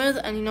begin with,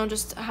 and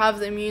just have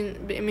the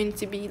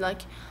immunity be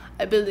like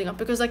building up,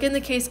 because like in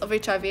the case of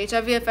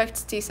HIV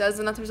affects T cells,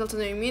 and that results in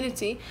their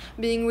immunity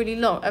being really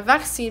low. A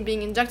vaccine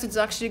being injected is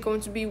actually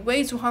going to be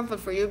way too harmful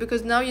for you,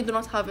 because now you do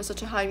not have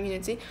such a high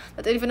immunity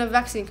that even a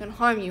vaccine can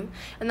harm you,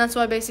 and that's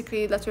why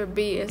basically letter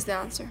B is the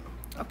answer.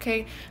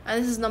 Okay,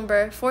 and this is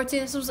number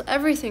 14. This was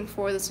everything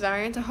for this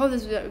variant. I hope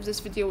this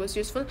video was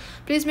useful.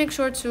 Please make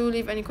sure to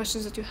leave any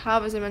questions that you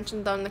have, as I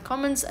mentioned, down in the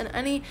comments, and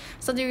any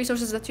study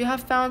resources that you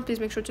have found, please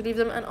make sure to leave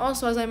them. And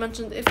also, as I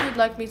mentioned, if you'd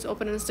like me to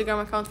open an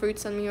Instagram account for you to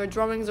send me your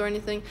drawings or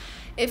anything,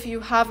 if you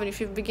have, and if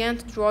you've began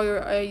to draw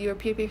your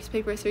paper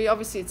 3,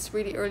 obviously it's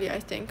really early, I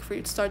think, for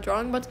you to start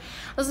drawing, but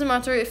doesn't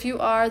matter. If you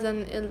are,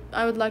 then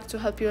I would like to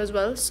help you as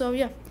well. So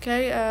yeah,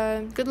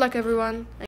 okay, good luck everyone.